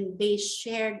together, when they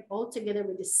shared all together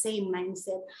with the same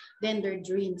mindset, then their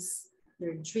dreams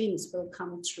will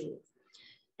come true.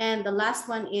 And the last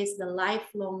one is the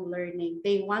lifelong learning.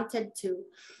 They wanted to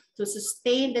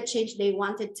sustain the change. They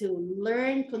wanted to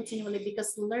learn continually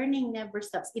because learning never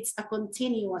stops. It's a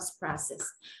continuous process.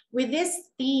 With these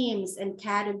themes and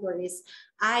categories,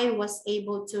 I was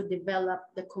able to develop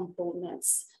the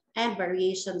components and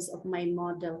variations of my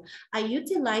model. I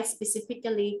utilized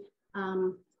specifically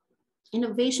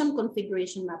innovation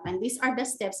configuration map, and these are the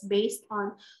steps based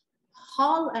on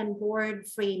Hall and Ward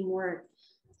framework.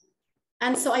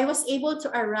 And so I was able to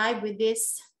arrive with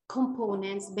this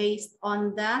components based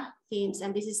on the themes.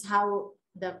 And this is how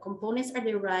the components are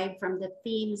derived from the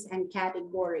themes and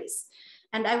categories.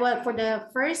 And for the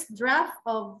first draft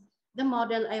of the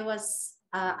model,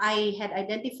 I had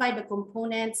identified the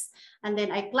components, and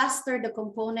then I clustered the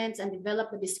components and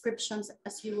developed the descriptions,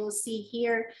 as you will see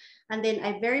here. And then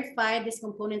I verified these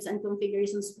components and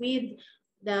configurations with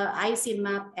the IC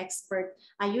map expert.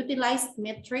 I utilized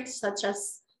metrics such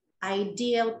as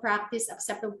ideal practice,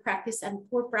 acceptable practice, and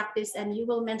poor practice. And you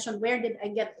will mention,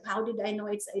 how did I know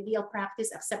it's ideal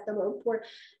practice, acceptable, or poor?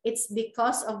 It's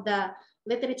because of the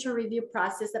literature review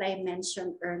process that I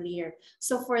mentioned earlier.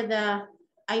 So for the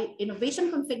innovation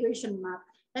configuration map,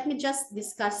 let me just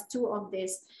discuss two of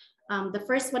these. The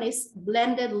first one is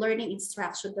blended learning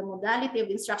instruction, the modality of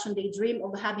instruction they dream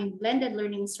of having blended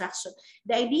learning instruction.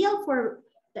 The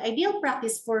ideal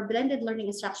practice for blended learning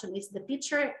instruction is the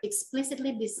teacher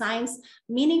explicitly designs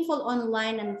meaningful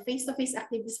online and face-to-face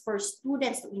activities for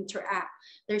students to interact.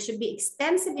 There should be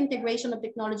extensive integration of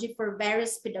technology for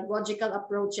various pedagogical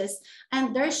approaches,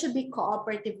 and there should be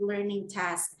cooperative learning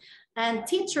tasks. And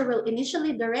teacher will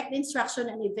initially direct instruction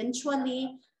and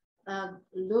eventually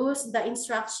lose the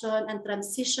instruction and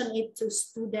transition it to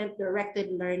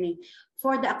student-directed learning.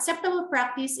 For the acceptable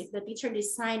practice, if the teacher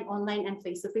designed online and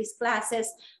face-to-face classes,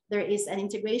 there is an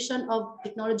integration of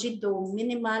technology, though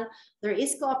minimal. There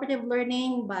is cooperative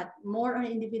learning, but more on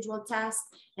individual tasks,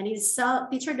 and it is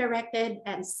teacher-directed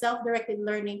and self-directed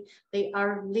learning. They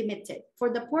are limited. For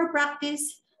the poor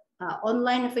practice,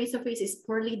 online and face-to-face is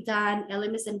poorly done,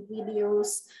 LMS and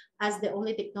videos as the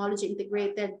only technology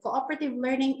integrated. Cooperative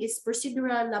learning is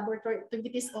procedural laboratory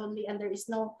activities only, and there is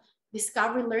no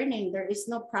discovery learning. There is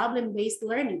no problem-based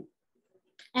learning.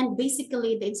 And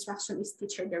basically, the instruction is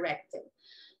teacher-directed.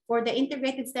 For the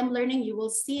integrated STEM learning, you will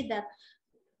see that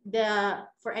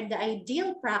for the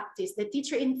ideal practice, the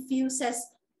teacher infuses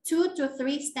 2 to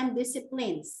 3 STEM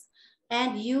disciplines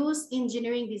and use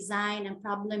engineering design and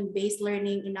problem-based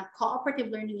learning in a cooperative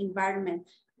learning environment.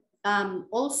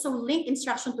 Also link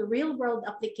instruction to real-world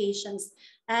applications,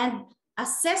 and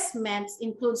assessments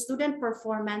include student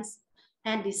performance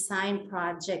and design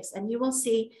projects. And you will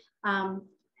see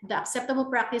the acceptable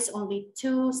practice, only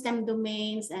 2 STEM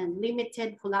domains and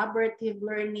limited collaborative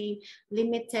learning,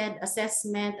 limited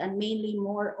assessment, and mainly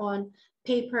more on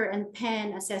paper and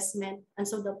pen assessment. And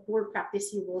so the poor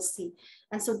practice you will see.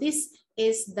 And so this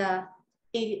is the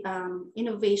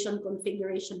innovation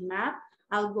configuration map.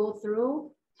 I'll go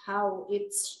through how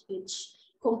each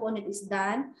component is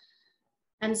done.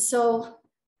 And so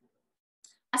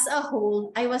as a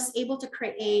whole, I was able to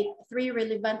create 3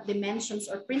 relevant dimensions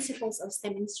or principles of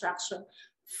STEM instruction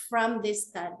from this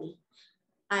study.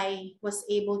 I was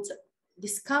able to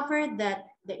discover that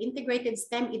the integrated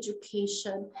STEM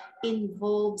education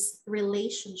involves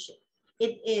relationship.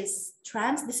 It is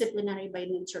transdisciplinary by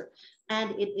nature,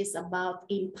 and it is about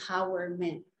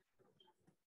empowerment.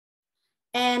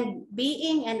 And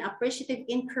being an appreciative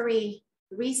inquiry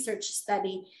research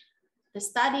study, the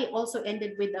study also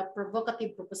ended with a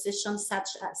provocative proposition such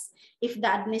as, if the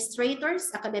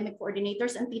administrators, academic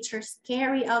coordinators, and teachers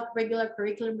carry out regular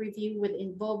curriculum review with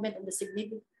involvement of the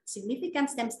significant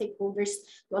STEM stakeholders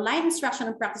to align instruction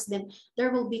and practice, then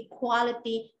there will be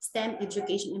quality STEM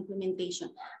education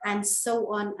implementation, and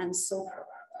so on and so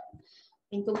forth.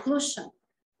 In conclusion,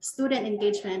 student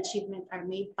engagement and achievement are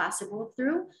made possible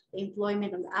through the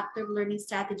employment of active learning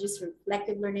strategies,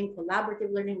 reflective learning,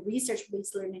 collaborative learning,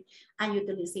 research-based learning, and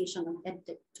utilization of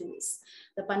EdTech tools.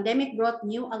 The pandemic brought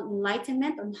new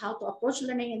enlightenment on how to approach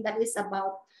learning, and that is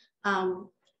about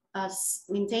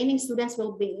maintaining students'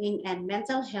 well-being and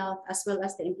mental health, as well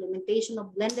as the implementation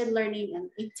of blended learning and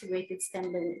integrated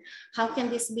STEM learning. How can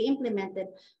this be implemented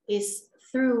is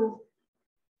through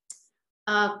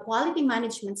quality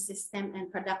management system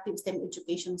and productive STEM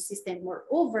education system.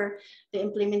 Moreover, the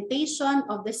implementation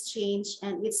of this change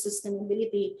and its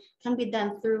sustainability can be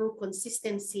done through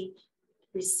consistency,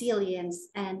 resilience,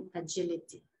 and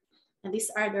agility. And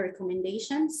these are the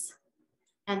recommendations,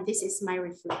 and this is my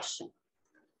reflection.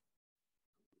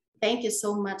 Thank you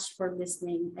so much for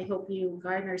listening. I hope you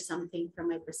garner something from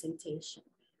my presentation.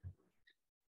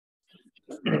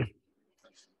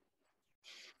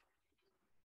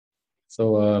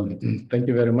 So thank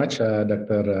you very much,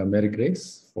 Dr. Mary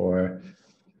Grace, for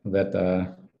that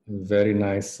very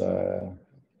nice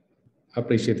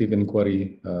appreciative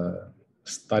inquiry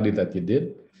study that you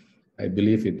did. I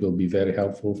believe it will be very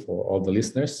helpful for all the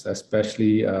listeners,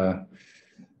 especially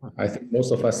I think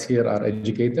most of us here are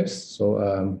educators.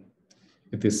 So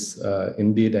it is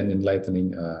indeed an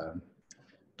enlightening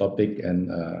topic and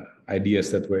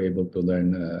ideas that we're able to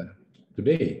learn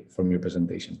today from your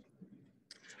presentation.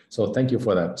 So thank you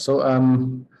for that. So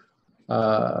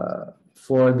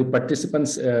for the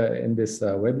participants in this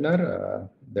webinar,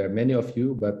 there are many of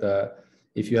you, but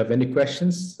if you have any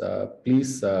questions,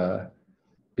 please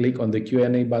click on the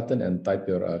Q&A button and type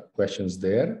your questions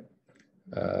there.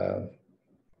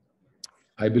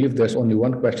 I believe there's only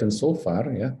one question so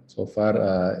far. Yeah, so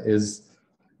far is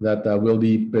that will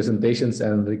the presentations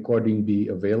and recording be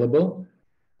available?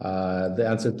 The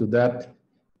answer to that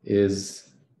is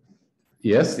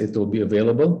yes, it will be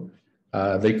available.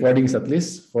 The recordings, at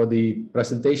least for the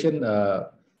presentation, I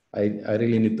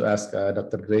really need to ask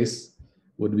Dr. Grace,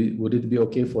 would it be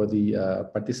okay for the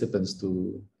participants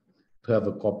to have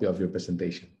a copy of your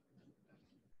presentation?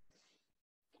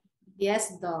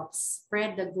 Yes, Doc,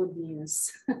 spread the good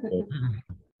news.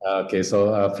 Okay,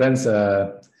 so friends,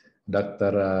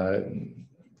 Dr.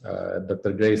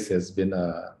 Grace has been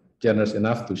generous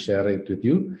enough to share it with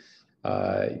you.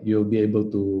 You'll be able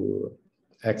to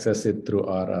access it through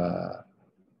our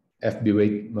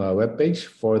FB webpage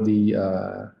for the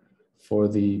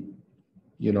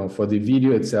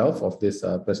video itself of this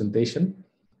presentation.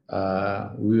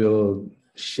 We will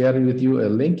share with you a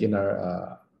link in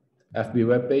our FB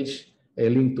webpage, a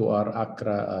link to our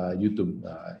AQRA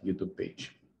YouTube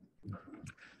page.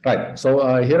 Right.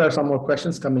 So here are some more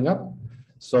questions coming up.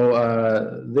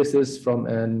 So this is from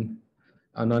an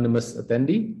anonymous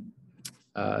attendee.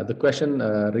 The question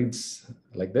reads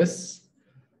like this.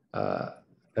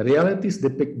 Realities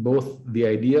depict both the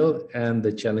ideal and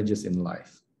the challenges in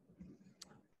life.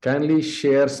 Kindly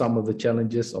share some of the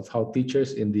challenges of how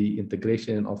teachers in the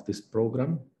integration of this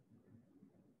program.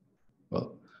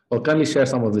 Well, kindly share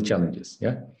some of the challenges.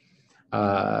 Yeah.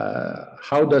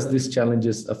 How does these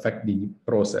challenges affect the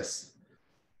process?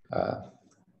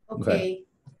 Okay.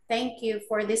 Thank you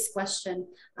for this question.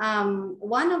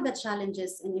 One of the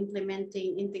challenges in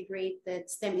implementing integrated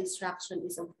STEM instruction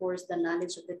is, of course, the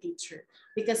knowledge of the teacher,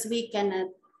 because we cannot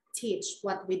teach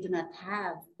what we do not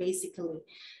have, basically.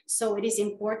 So it is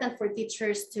important for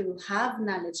teachers to have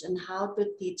knowledge on how to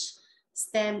teach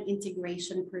STEM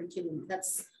integration curriculum.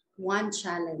 That's one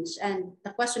challenge. And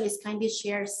the question is, kindly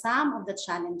share some of the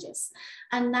challenges.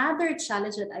 Another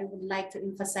challenge that I would like to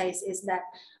emphasize is that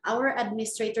our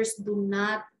administrators do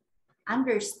not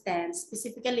understand,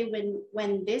 specifically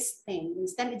when this thing,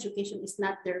 STEM education, is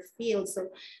not their field. So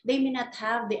they may not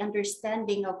have the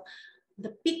understanding of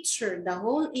the picture, the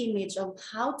whole image of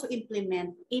how to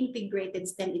implement integrated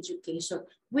STEM education.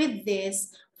 With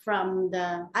this, from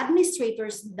the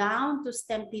administrators down to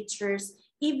STEM teachers,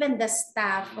 even the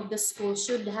staff of the school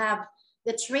should have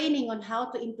the training on how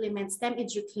to implement STEM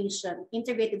education,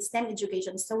 integrated STEM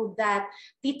education, so that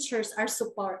teachers are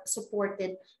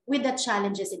supported with the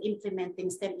challenges in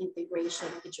implementing STEM integration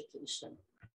education.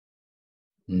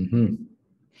 Mm-hmm.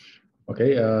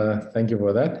 Okay, thank you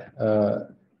for that.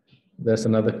 There's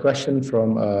another question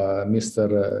from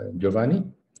Mr. Giovanni.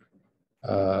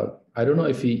 I don't know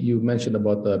if you mentioned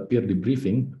about the peer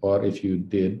debriefing or if you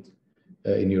did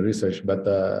in your research, but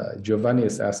Giovanni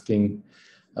is asking,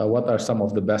 what are some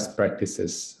of the best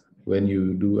practices when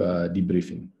you do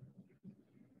debriefing?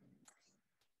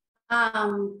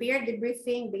 Peer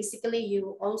debriefing, basically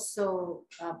you also,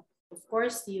 of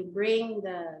course, you bring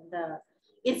the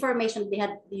information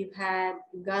you had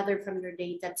gathered from your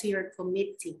data to your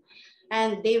committee,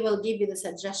 and they will give you the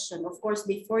suggestion. Of course,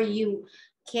 before you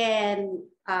can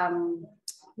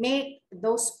make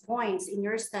those points in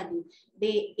your study,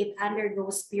 it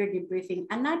undergoes peer debriefing.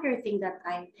 Another thing that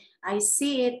I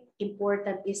see it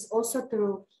important is also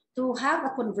to have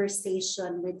a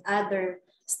conversation with other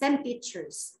STEM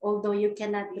teachers, although you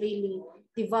cannot really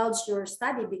divulge your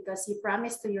study because you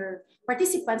promise to your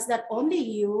participants that only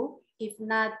you, if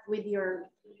not with your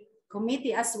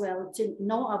committee as well, to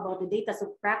know about the data,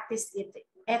 to practice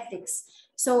ethics.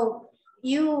 So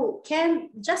you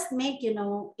can just make,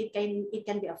 it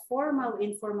can be a formal,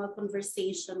 informal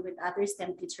conversation with other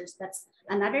STEM teachers. That's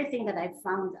another thing that I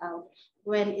found out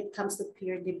when it comes to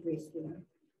peer debriefing.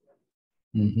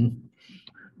 Mm-hmm.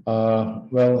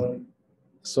 Well,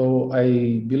 so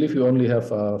I believe you only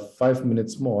have 5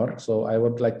 minutes more. So I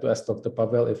would like to ask Dr.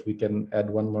 Pavel if we can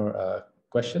add one more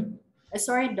question.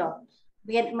 Sorry, Doc.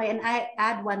 And I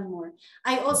add one more.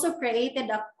 I also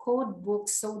created a code book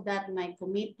so that my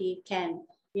committee can,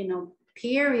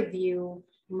 peer review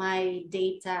my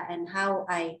data and how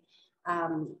I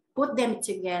put them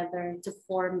together to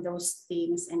form those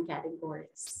themes and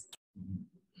categories.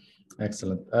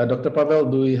 Excellent. Dr. Pavel,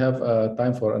 do we have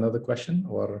time for another question,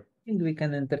 or? I think we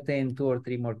can entertain 2 or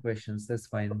 3 more questions. That's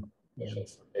fine. Okay.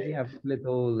 We have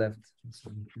little left.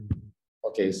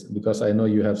 Okay, because I know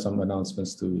you have some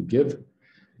announcements to give.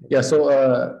 Yeah,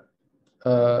 so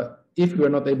if we are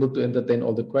not able to entertain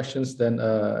all the questions, then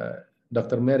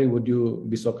Dr. Mary, would you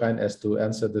be so kind as to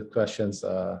answer the questions,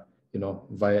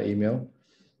 via email?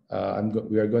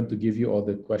 We are going to give you all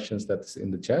the questions that's in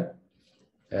the chat.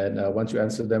 And once you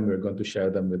answer them, we're going to share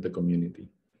them with the community.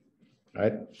 All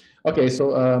right. Okay,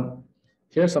 so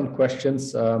here are some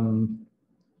questions.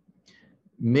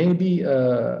 Maybe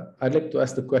I'd like to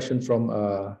ask the question from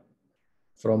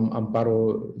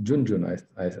Amparo Junjun,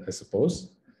 I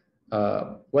suppose.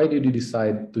 Why did you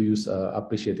decide to use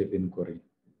appreciative inquiry?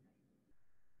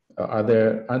 Are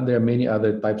there many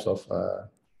other types of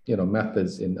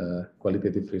methods in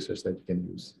qualitative research that you can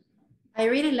use? I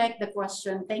really like the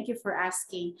question. Thank you for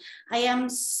asking. I am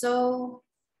so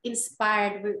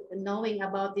inspired with knowing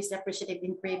about this appreciative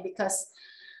inquiry because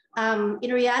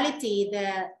in reality,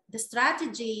 the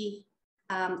strategy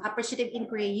appreciative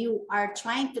inquiry, you are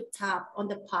trying to tap on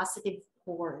the positive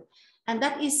core. And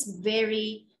that is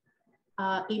very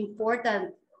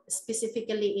important,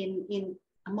 specifically in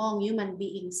among human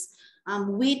beings.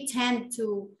 We tend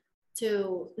to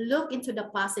look into the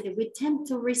positive. We tend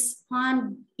to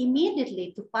respond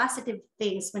immediately to positive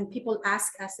things when people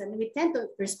ask us, and we tend to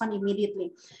respond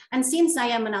immediately. And since I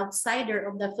am an outsider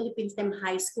of the Philippine STEM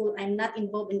High School, I'm not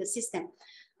involved in the system.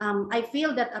 I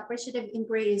feel that appreciative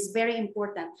inquiry is very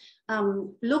important.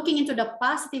 Looking into the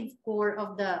positive core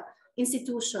of the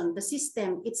institution, the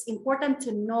system, it's important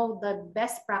to know the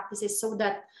best practices so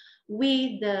that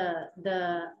we,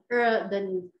 the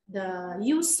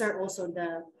user, also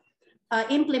the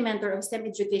implementer of STEM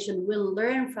education, will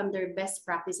learn from their best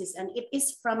practices. And it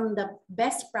is from the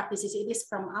best practices, it is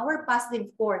from our positive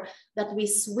core that we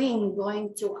swing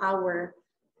going to our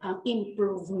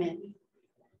improvement.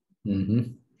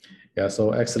 Mm-hmm. Yeah,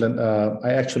 so excellent.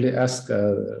 I actually asked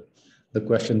the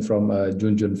question from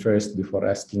Junjun first before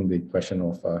asking the question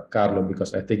of Carlo,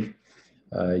 because I think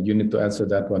you need to answer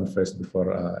that one first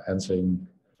before answering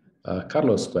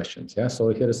Carlo's questions. Yeah, so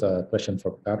here is a question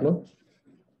for Carlo.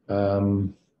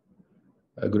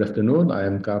 Good afternoon. I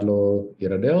am Carlo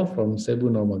Iradel from Cebu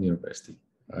Normal University.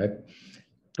 All right.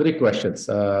 3 questions.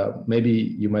 Maybe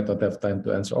you might not have time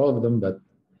to answer all of them, but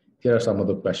here are some of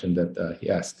the questions that he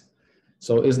asked.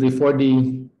 So is the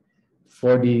 4D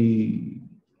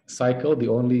cycle the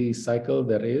only cycle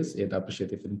there is in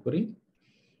appreciative inquiry?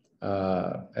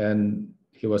 And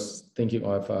he was thinking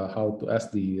of how to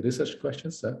ask the research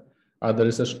questions. Are the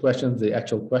research questions the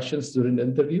actual questions during the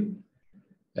interview?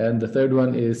 And the third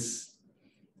one is,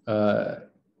 when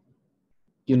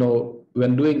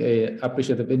doing a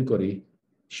appreciative inquiry,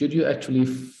 should you actually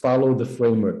follow the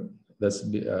framework that's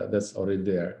already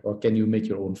there, or can you make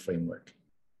your own framework?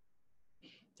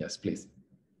 Yes, please.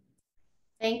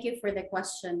 Thank you for the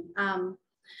question.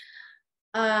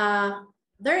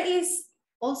 There is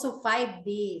also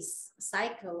 5D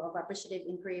cycle of appreciative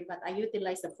inquiry, but I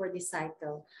utilize the 4D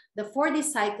cycle. The 4D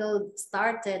cycle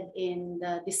started in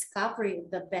the discovery of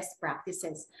the best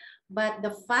practices, but the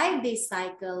 5D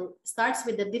cycle starts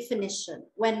with the definition.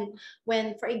 When,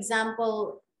 for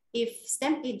example, if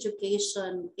STEM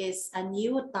education is a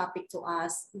new topic to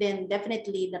us, then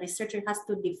definitely the researcher has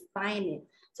to define it.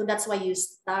 So that's why you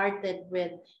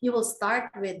will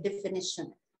start with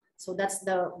definition. So that's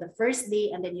the first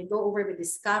day, and then you go over with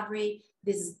discovery,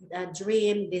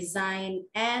 dream, design,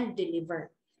 and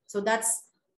deliver.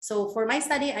 So for my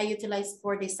study, I utilize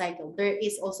 4D cycle. There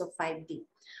is also 5D.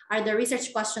 Are the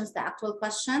research questions the actual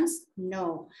questions?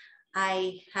 No.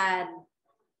 I had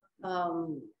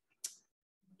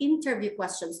interview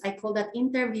questions. I call that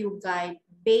interview guide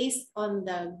based on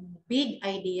the big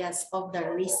ideas of the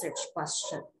research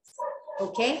questions.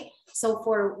 Okay, so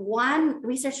for one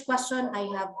research question, I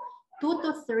have 2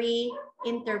 to 3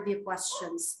 interview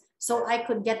questions, so I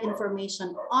could get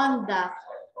information on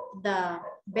the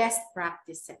best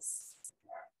practices.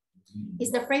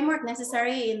 Is the framework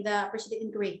necessary in the appreciative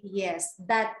inquiry? Yes,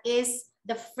 that is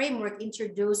the framework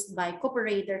introduced by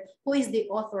Cooperator, who is the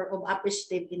author of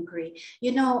Appreciative Inquiry.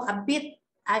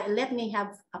 Let me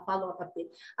have a follow-up a bit.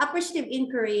 Appreciative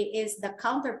inquiry is the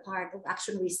counterpart of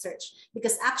action research,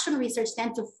 because action research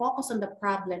tends to focus on the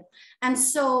problem. And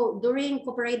so during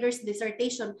Cooperator's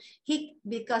dissertation,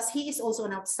 because he is also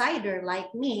an outsider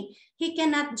like me, he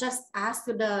cannot just ask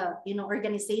to the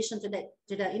organization, to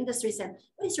the industry, and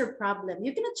what is your problem?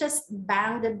 You cannot just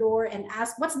bang the door and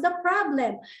ask, what's the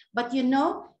problem? But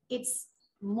it's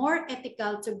more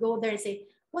ethical to go there and say,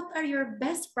 what are your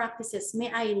best practices? May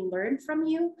I learn from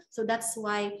you? So that's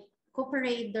why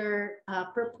Cooperator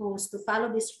proposed to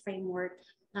follow this framework,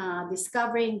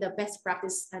 discovering the best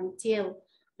practice until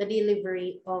the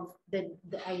delivery of the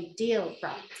ideal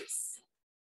practice.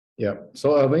 Yeah.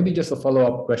 So maybe just a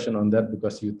follow-up question on that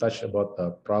because you touched about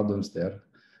problems there.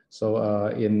 So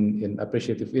in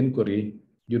appreciative inquiry,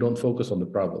 you don't focus on the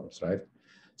problems, right?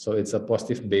 So it's a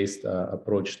positive-based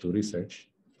approach to research.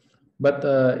 But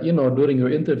you know, during your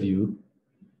interview,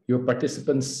 your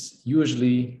participants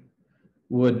usually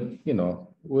would, you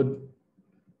know,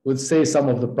 would say some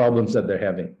of the problems that they're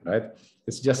having, right?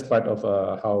 It's just part of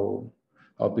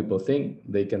how people think.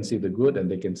 They can see the good and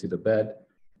they can see the bad.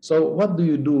 So what do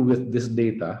you do with this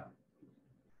data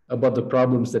about the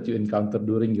problems that you encounter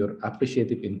during your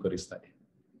appreciative inquiry study?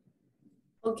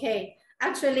 Okay,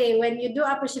 actually, when you do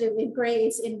appreciative inquiry,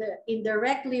 it's in the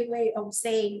indirectly way of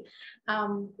saying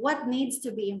what needs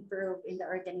to be improved in the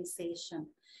organization.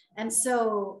 And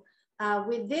so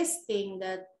with this thing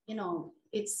that, you know,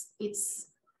 it's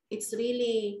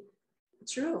really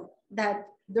true that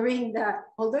during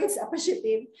although it's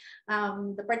appreciative,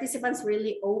 the participants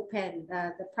really open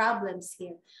the problems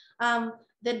here.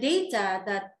 The data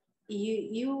that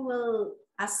you will,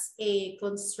 as a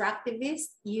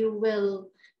constructivist, you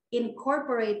will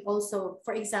incorporate also,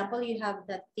 for example, you have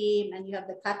the theme and you have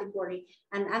the category,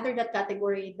 and under that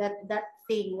category that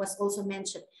thing was also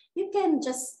mentioned. You can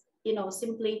just, you know,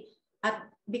 simply,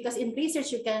 because in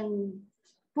research you can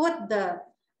put the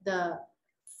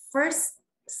first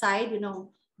side, you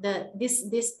know,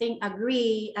 this thing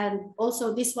agree, and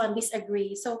also this one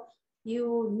disagree. So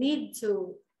you need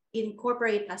to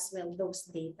incorporate as well those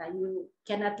data. You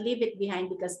cannot leave it behind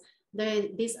because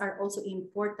these are also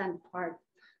important part,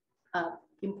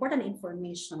 important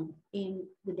information in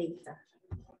the data.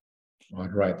 All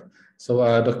right. So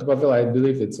Dr. Pavel, I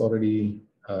believe it's already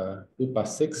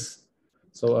 6:02.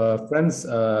 So friends,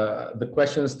 the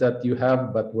questions that you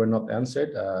have but were not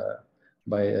answered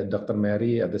by Dr.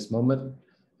 Mary at this moment,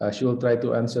 she will try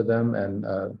to answer them and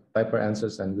type her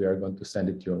answers, and we are going to send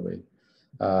it your way.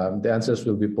 The answers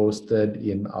will be posted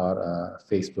in our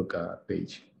Facebook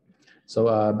page. So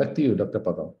back to you, Dr.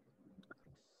 Pavel.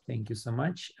 Thank you so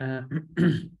much.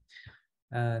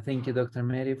 Thank you, Dr.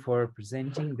 Mary, for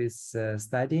presenting this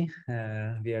study.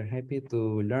 We are happy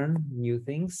to learn new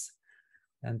things.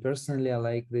 And personally, I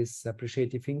like this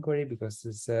appreciative inquiry because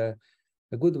it's a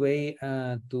good way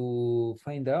to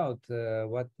find out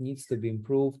what needs to be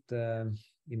improved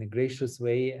in a gracious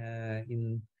way,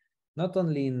 in not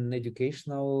only in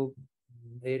educational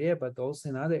area, but also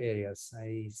in other areas.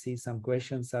 I see some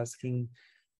questions asking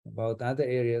about other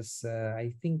areas.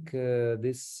 I think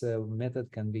this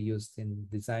method can be used in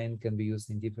design, can be used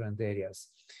in different areas,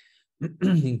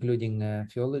 including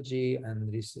theology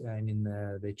and this,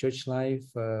 the church life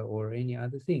or any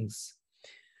other things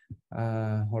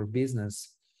or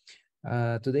business.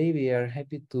 Today we are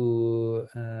happy to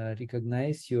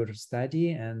recognize your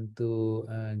study and to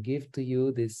give to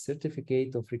you this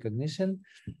certificate of recognition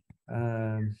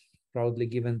proudly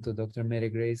given to Dr. Mary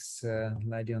Grace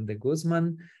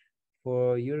DeGuzman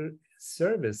for your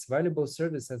service, valuable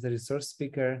service as a resource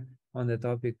speaker on the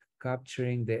topic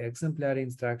capturing the exemplary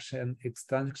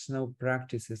instructional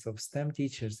practices of STEM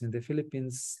teachers in the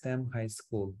Philippines STEM High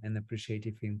School and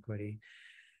Appreciative Inquiry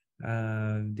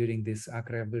during this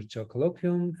AQRA virtual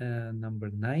colloquium number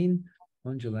 9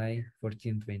 on July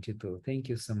 14, 2022. Thank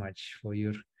you so much for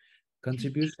your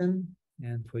contribution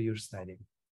and for your study.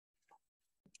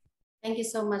 Thank you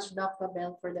so much, Dr.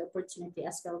 Bell, for the opportunity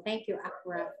as well. Thank you,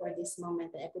 AQRA, for this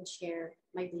moment that I could share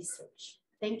my research.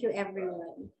 Thank you,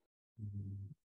 everyone.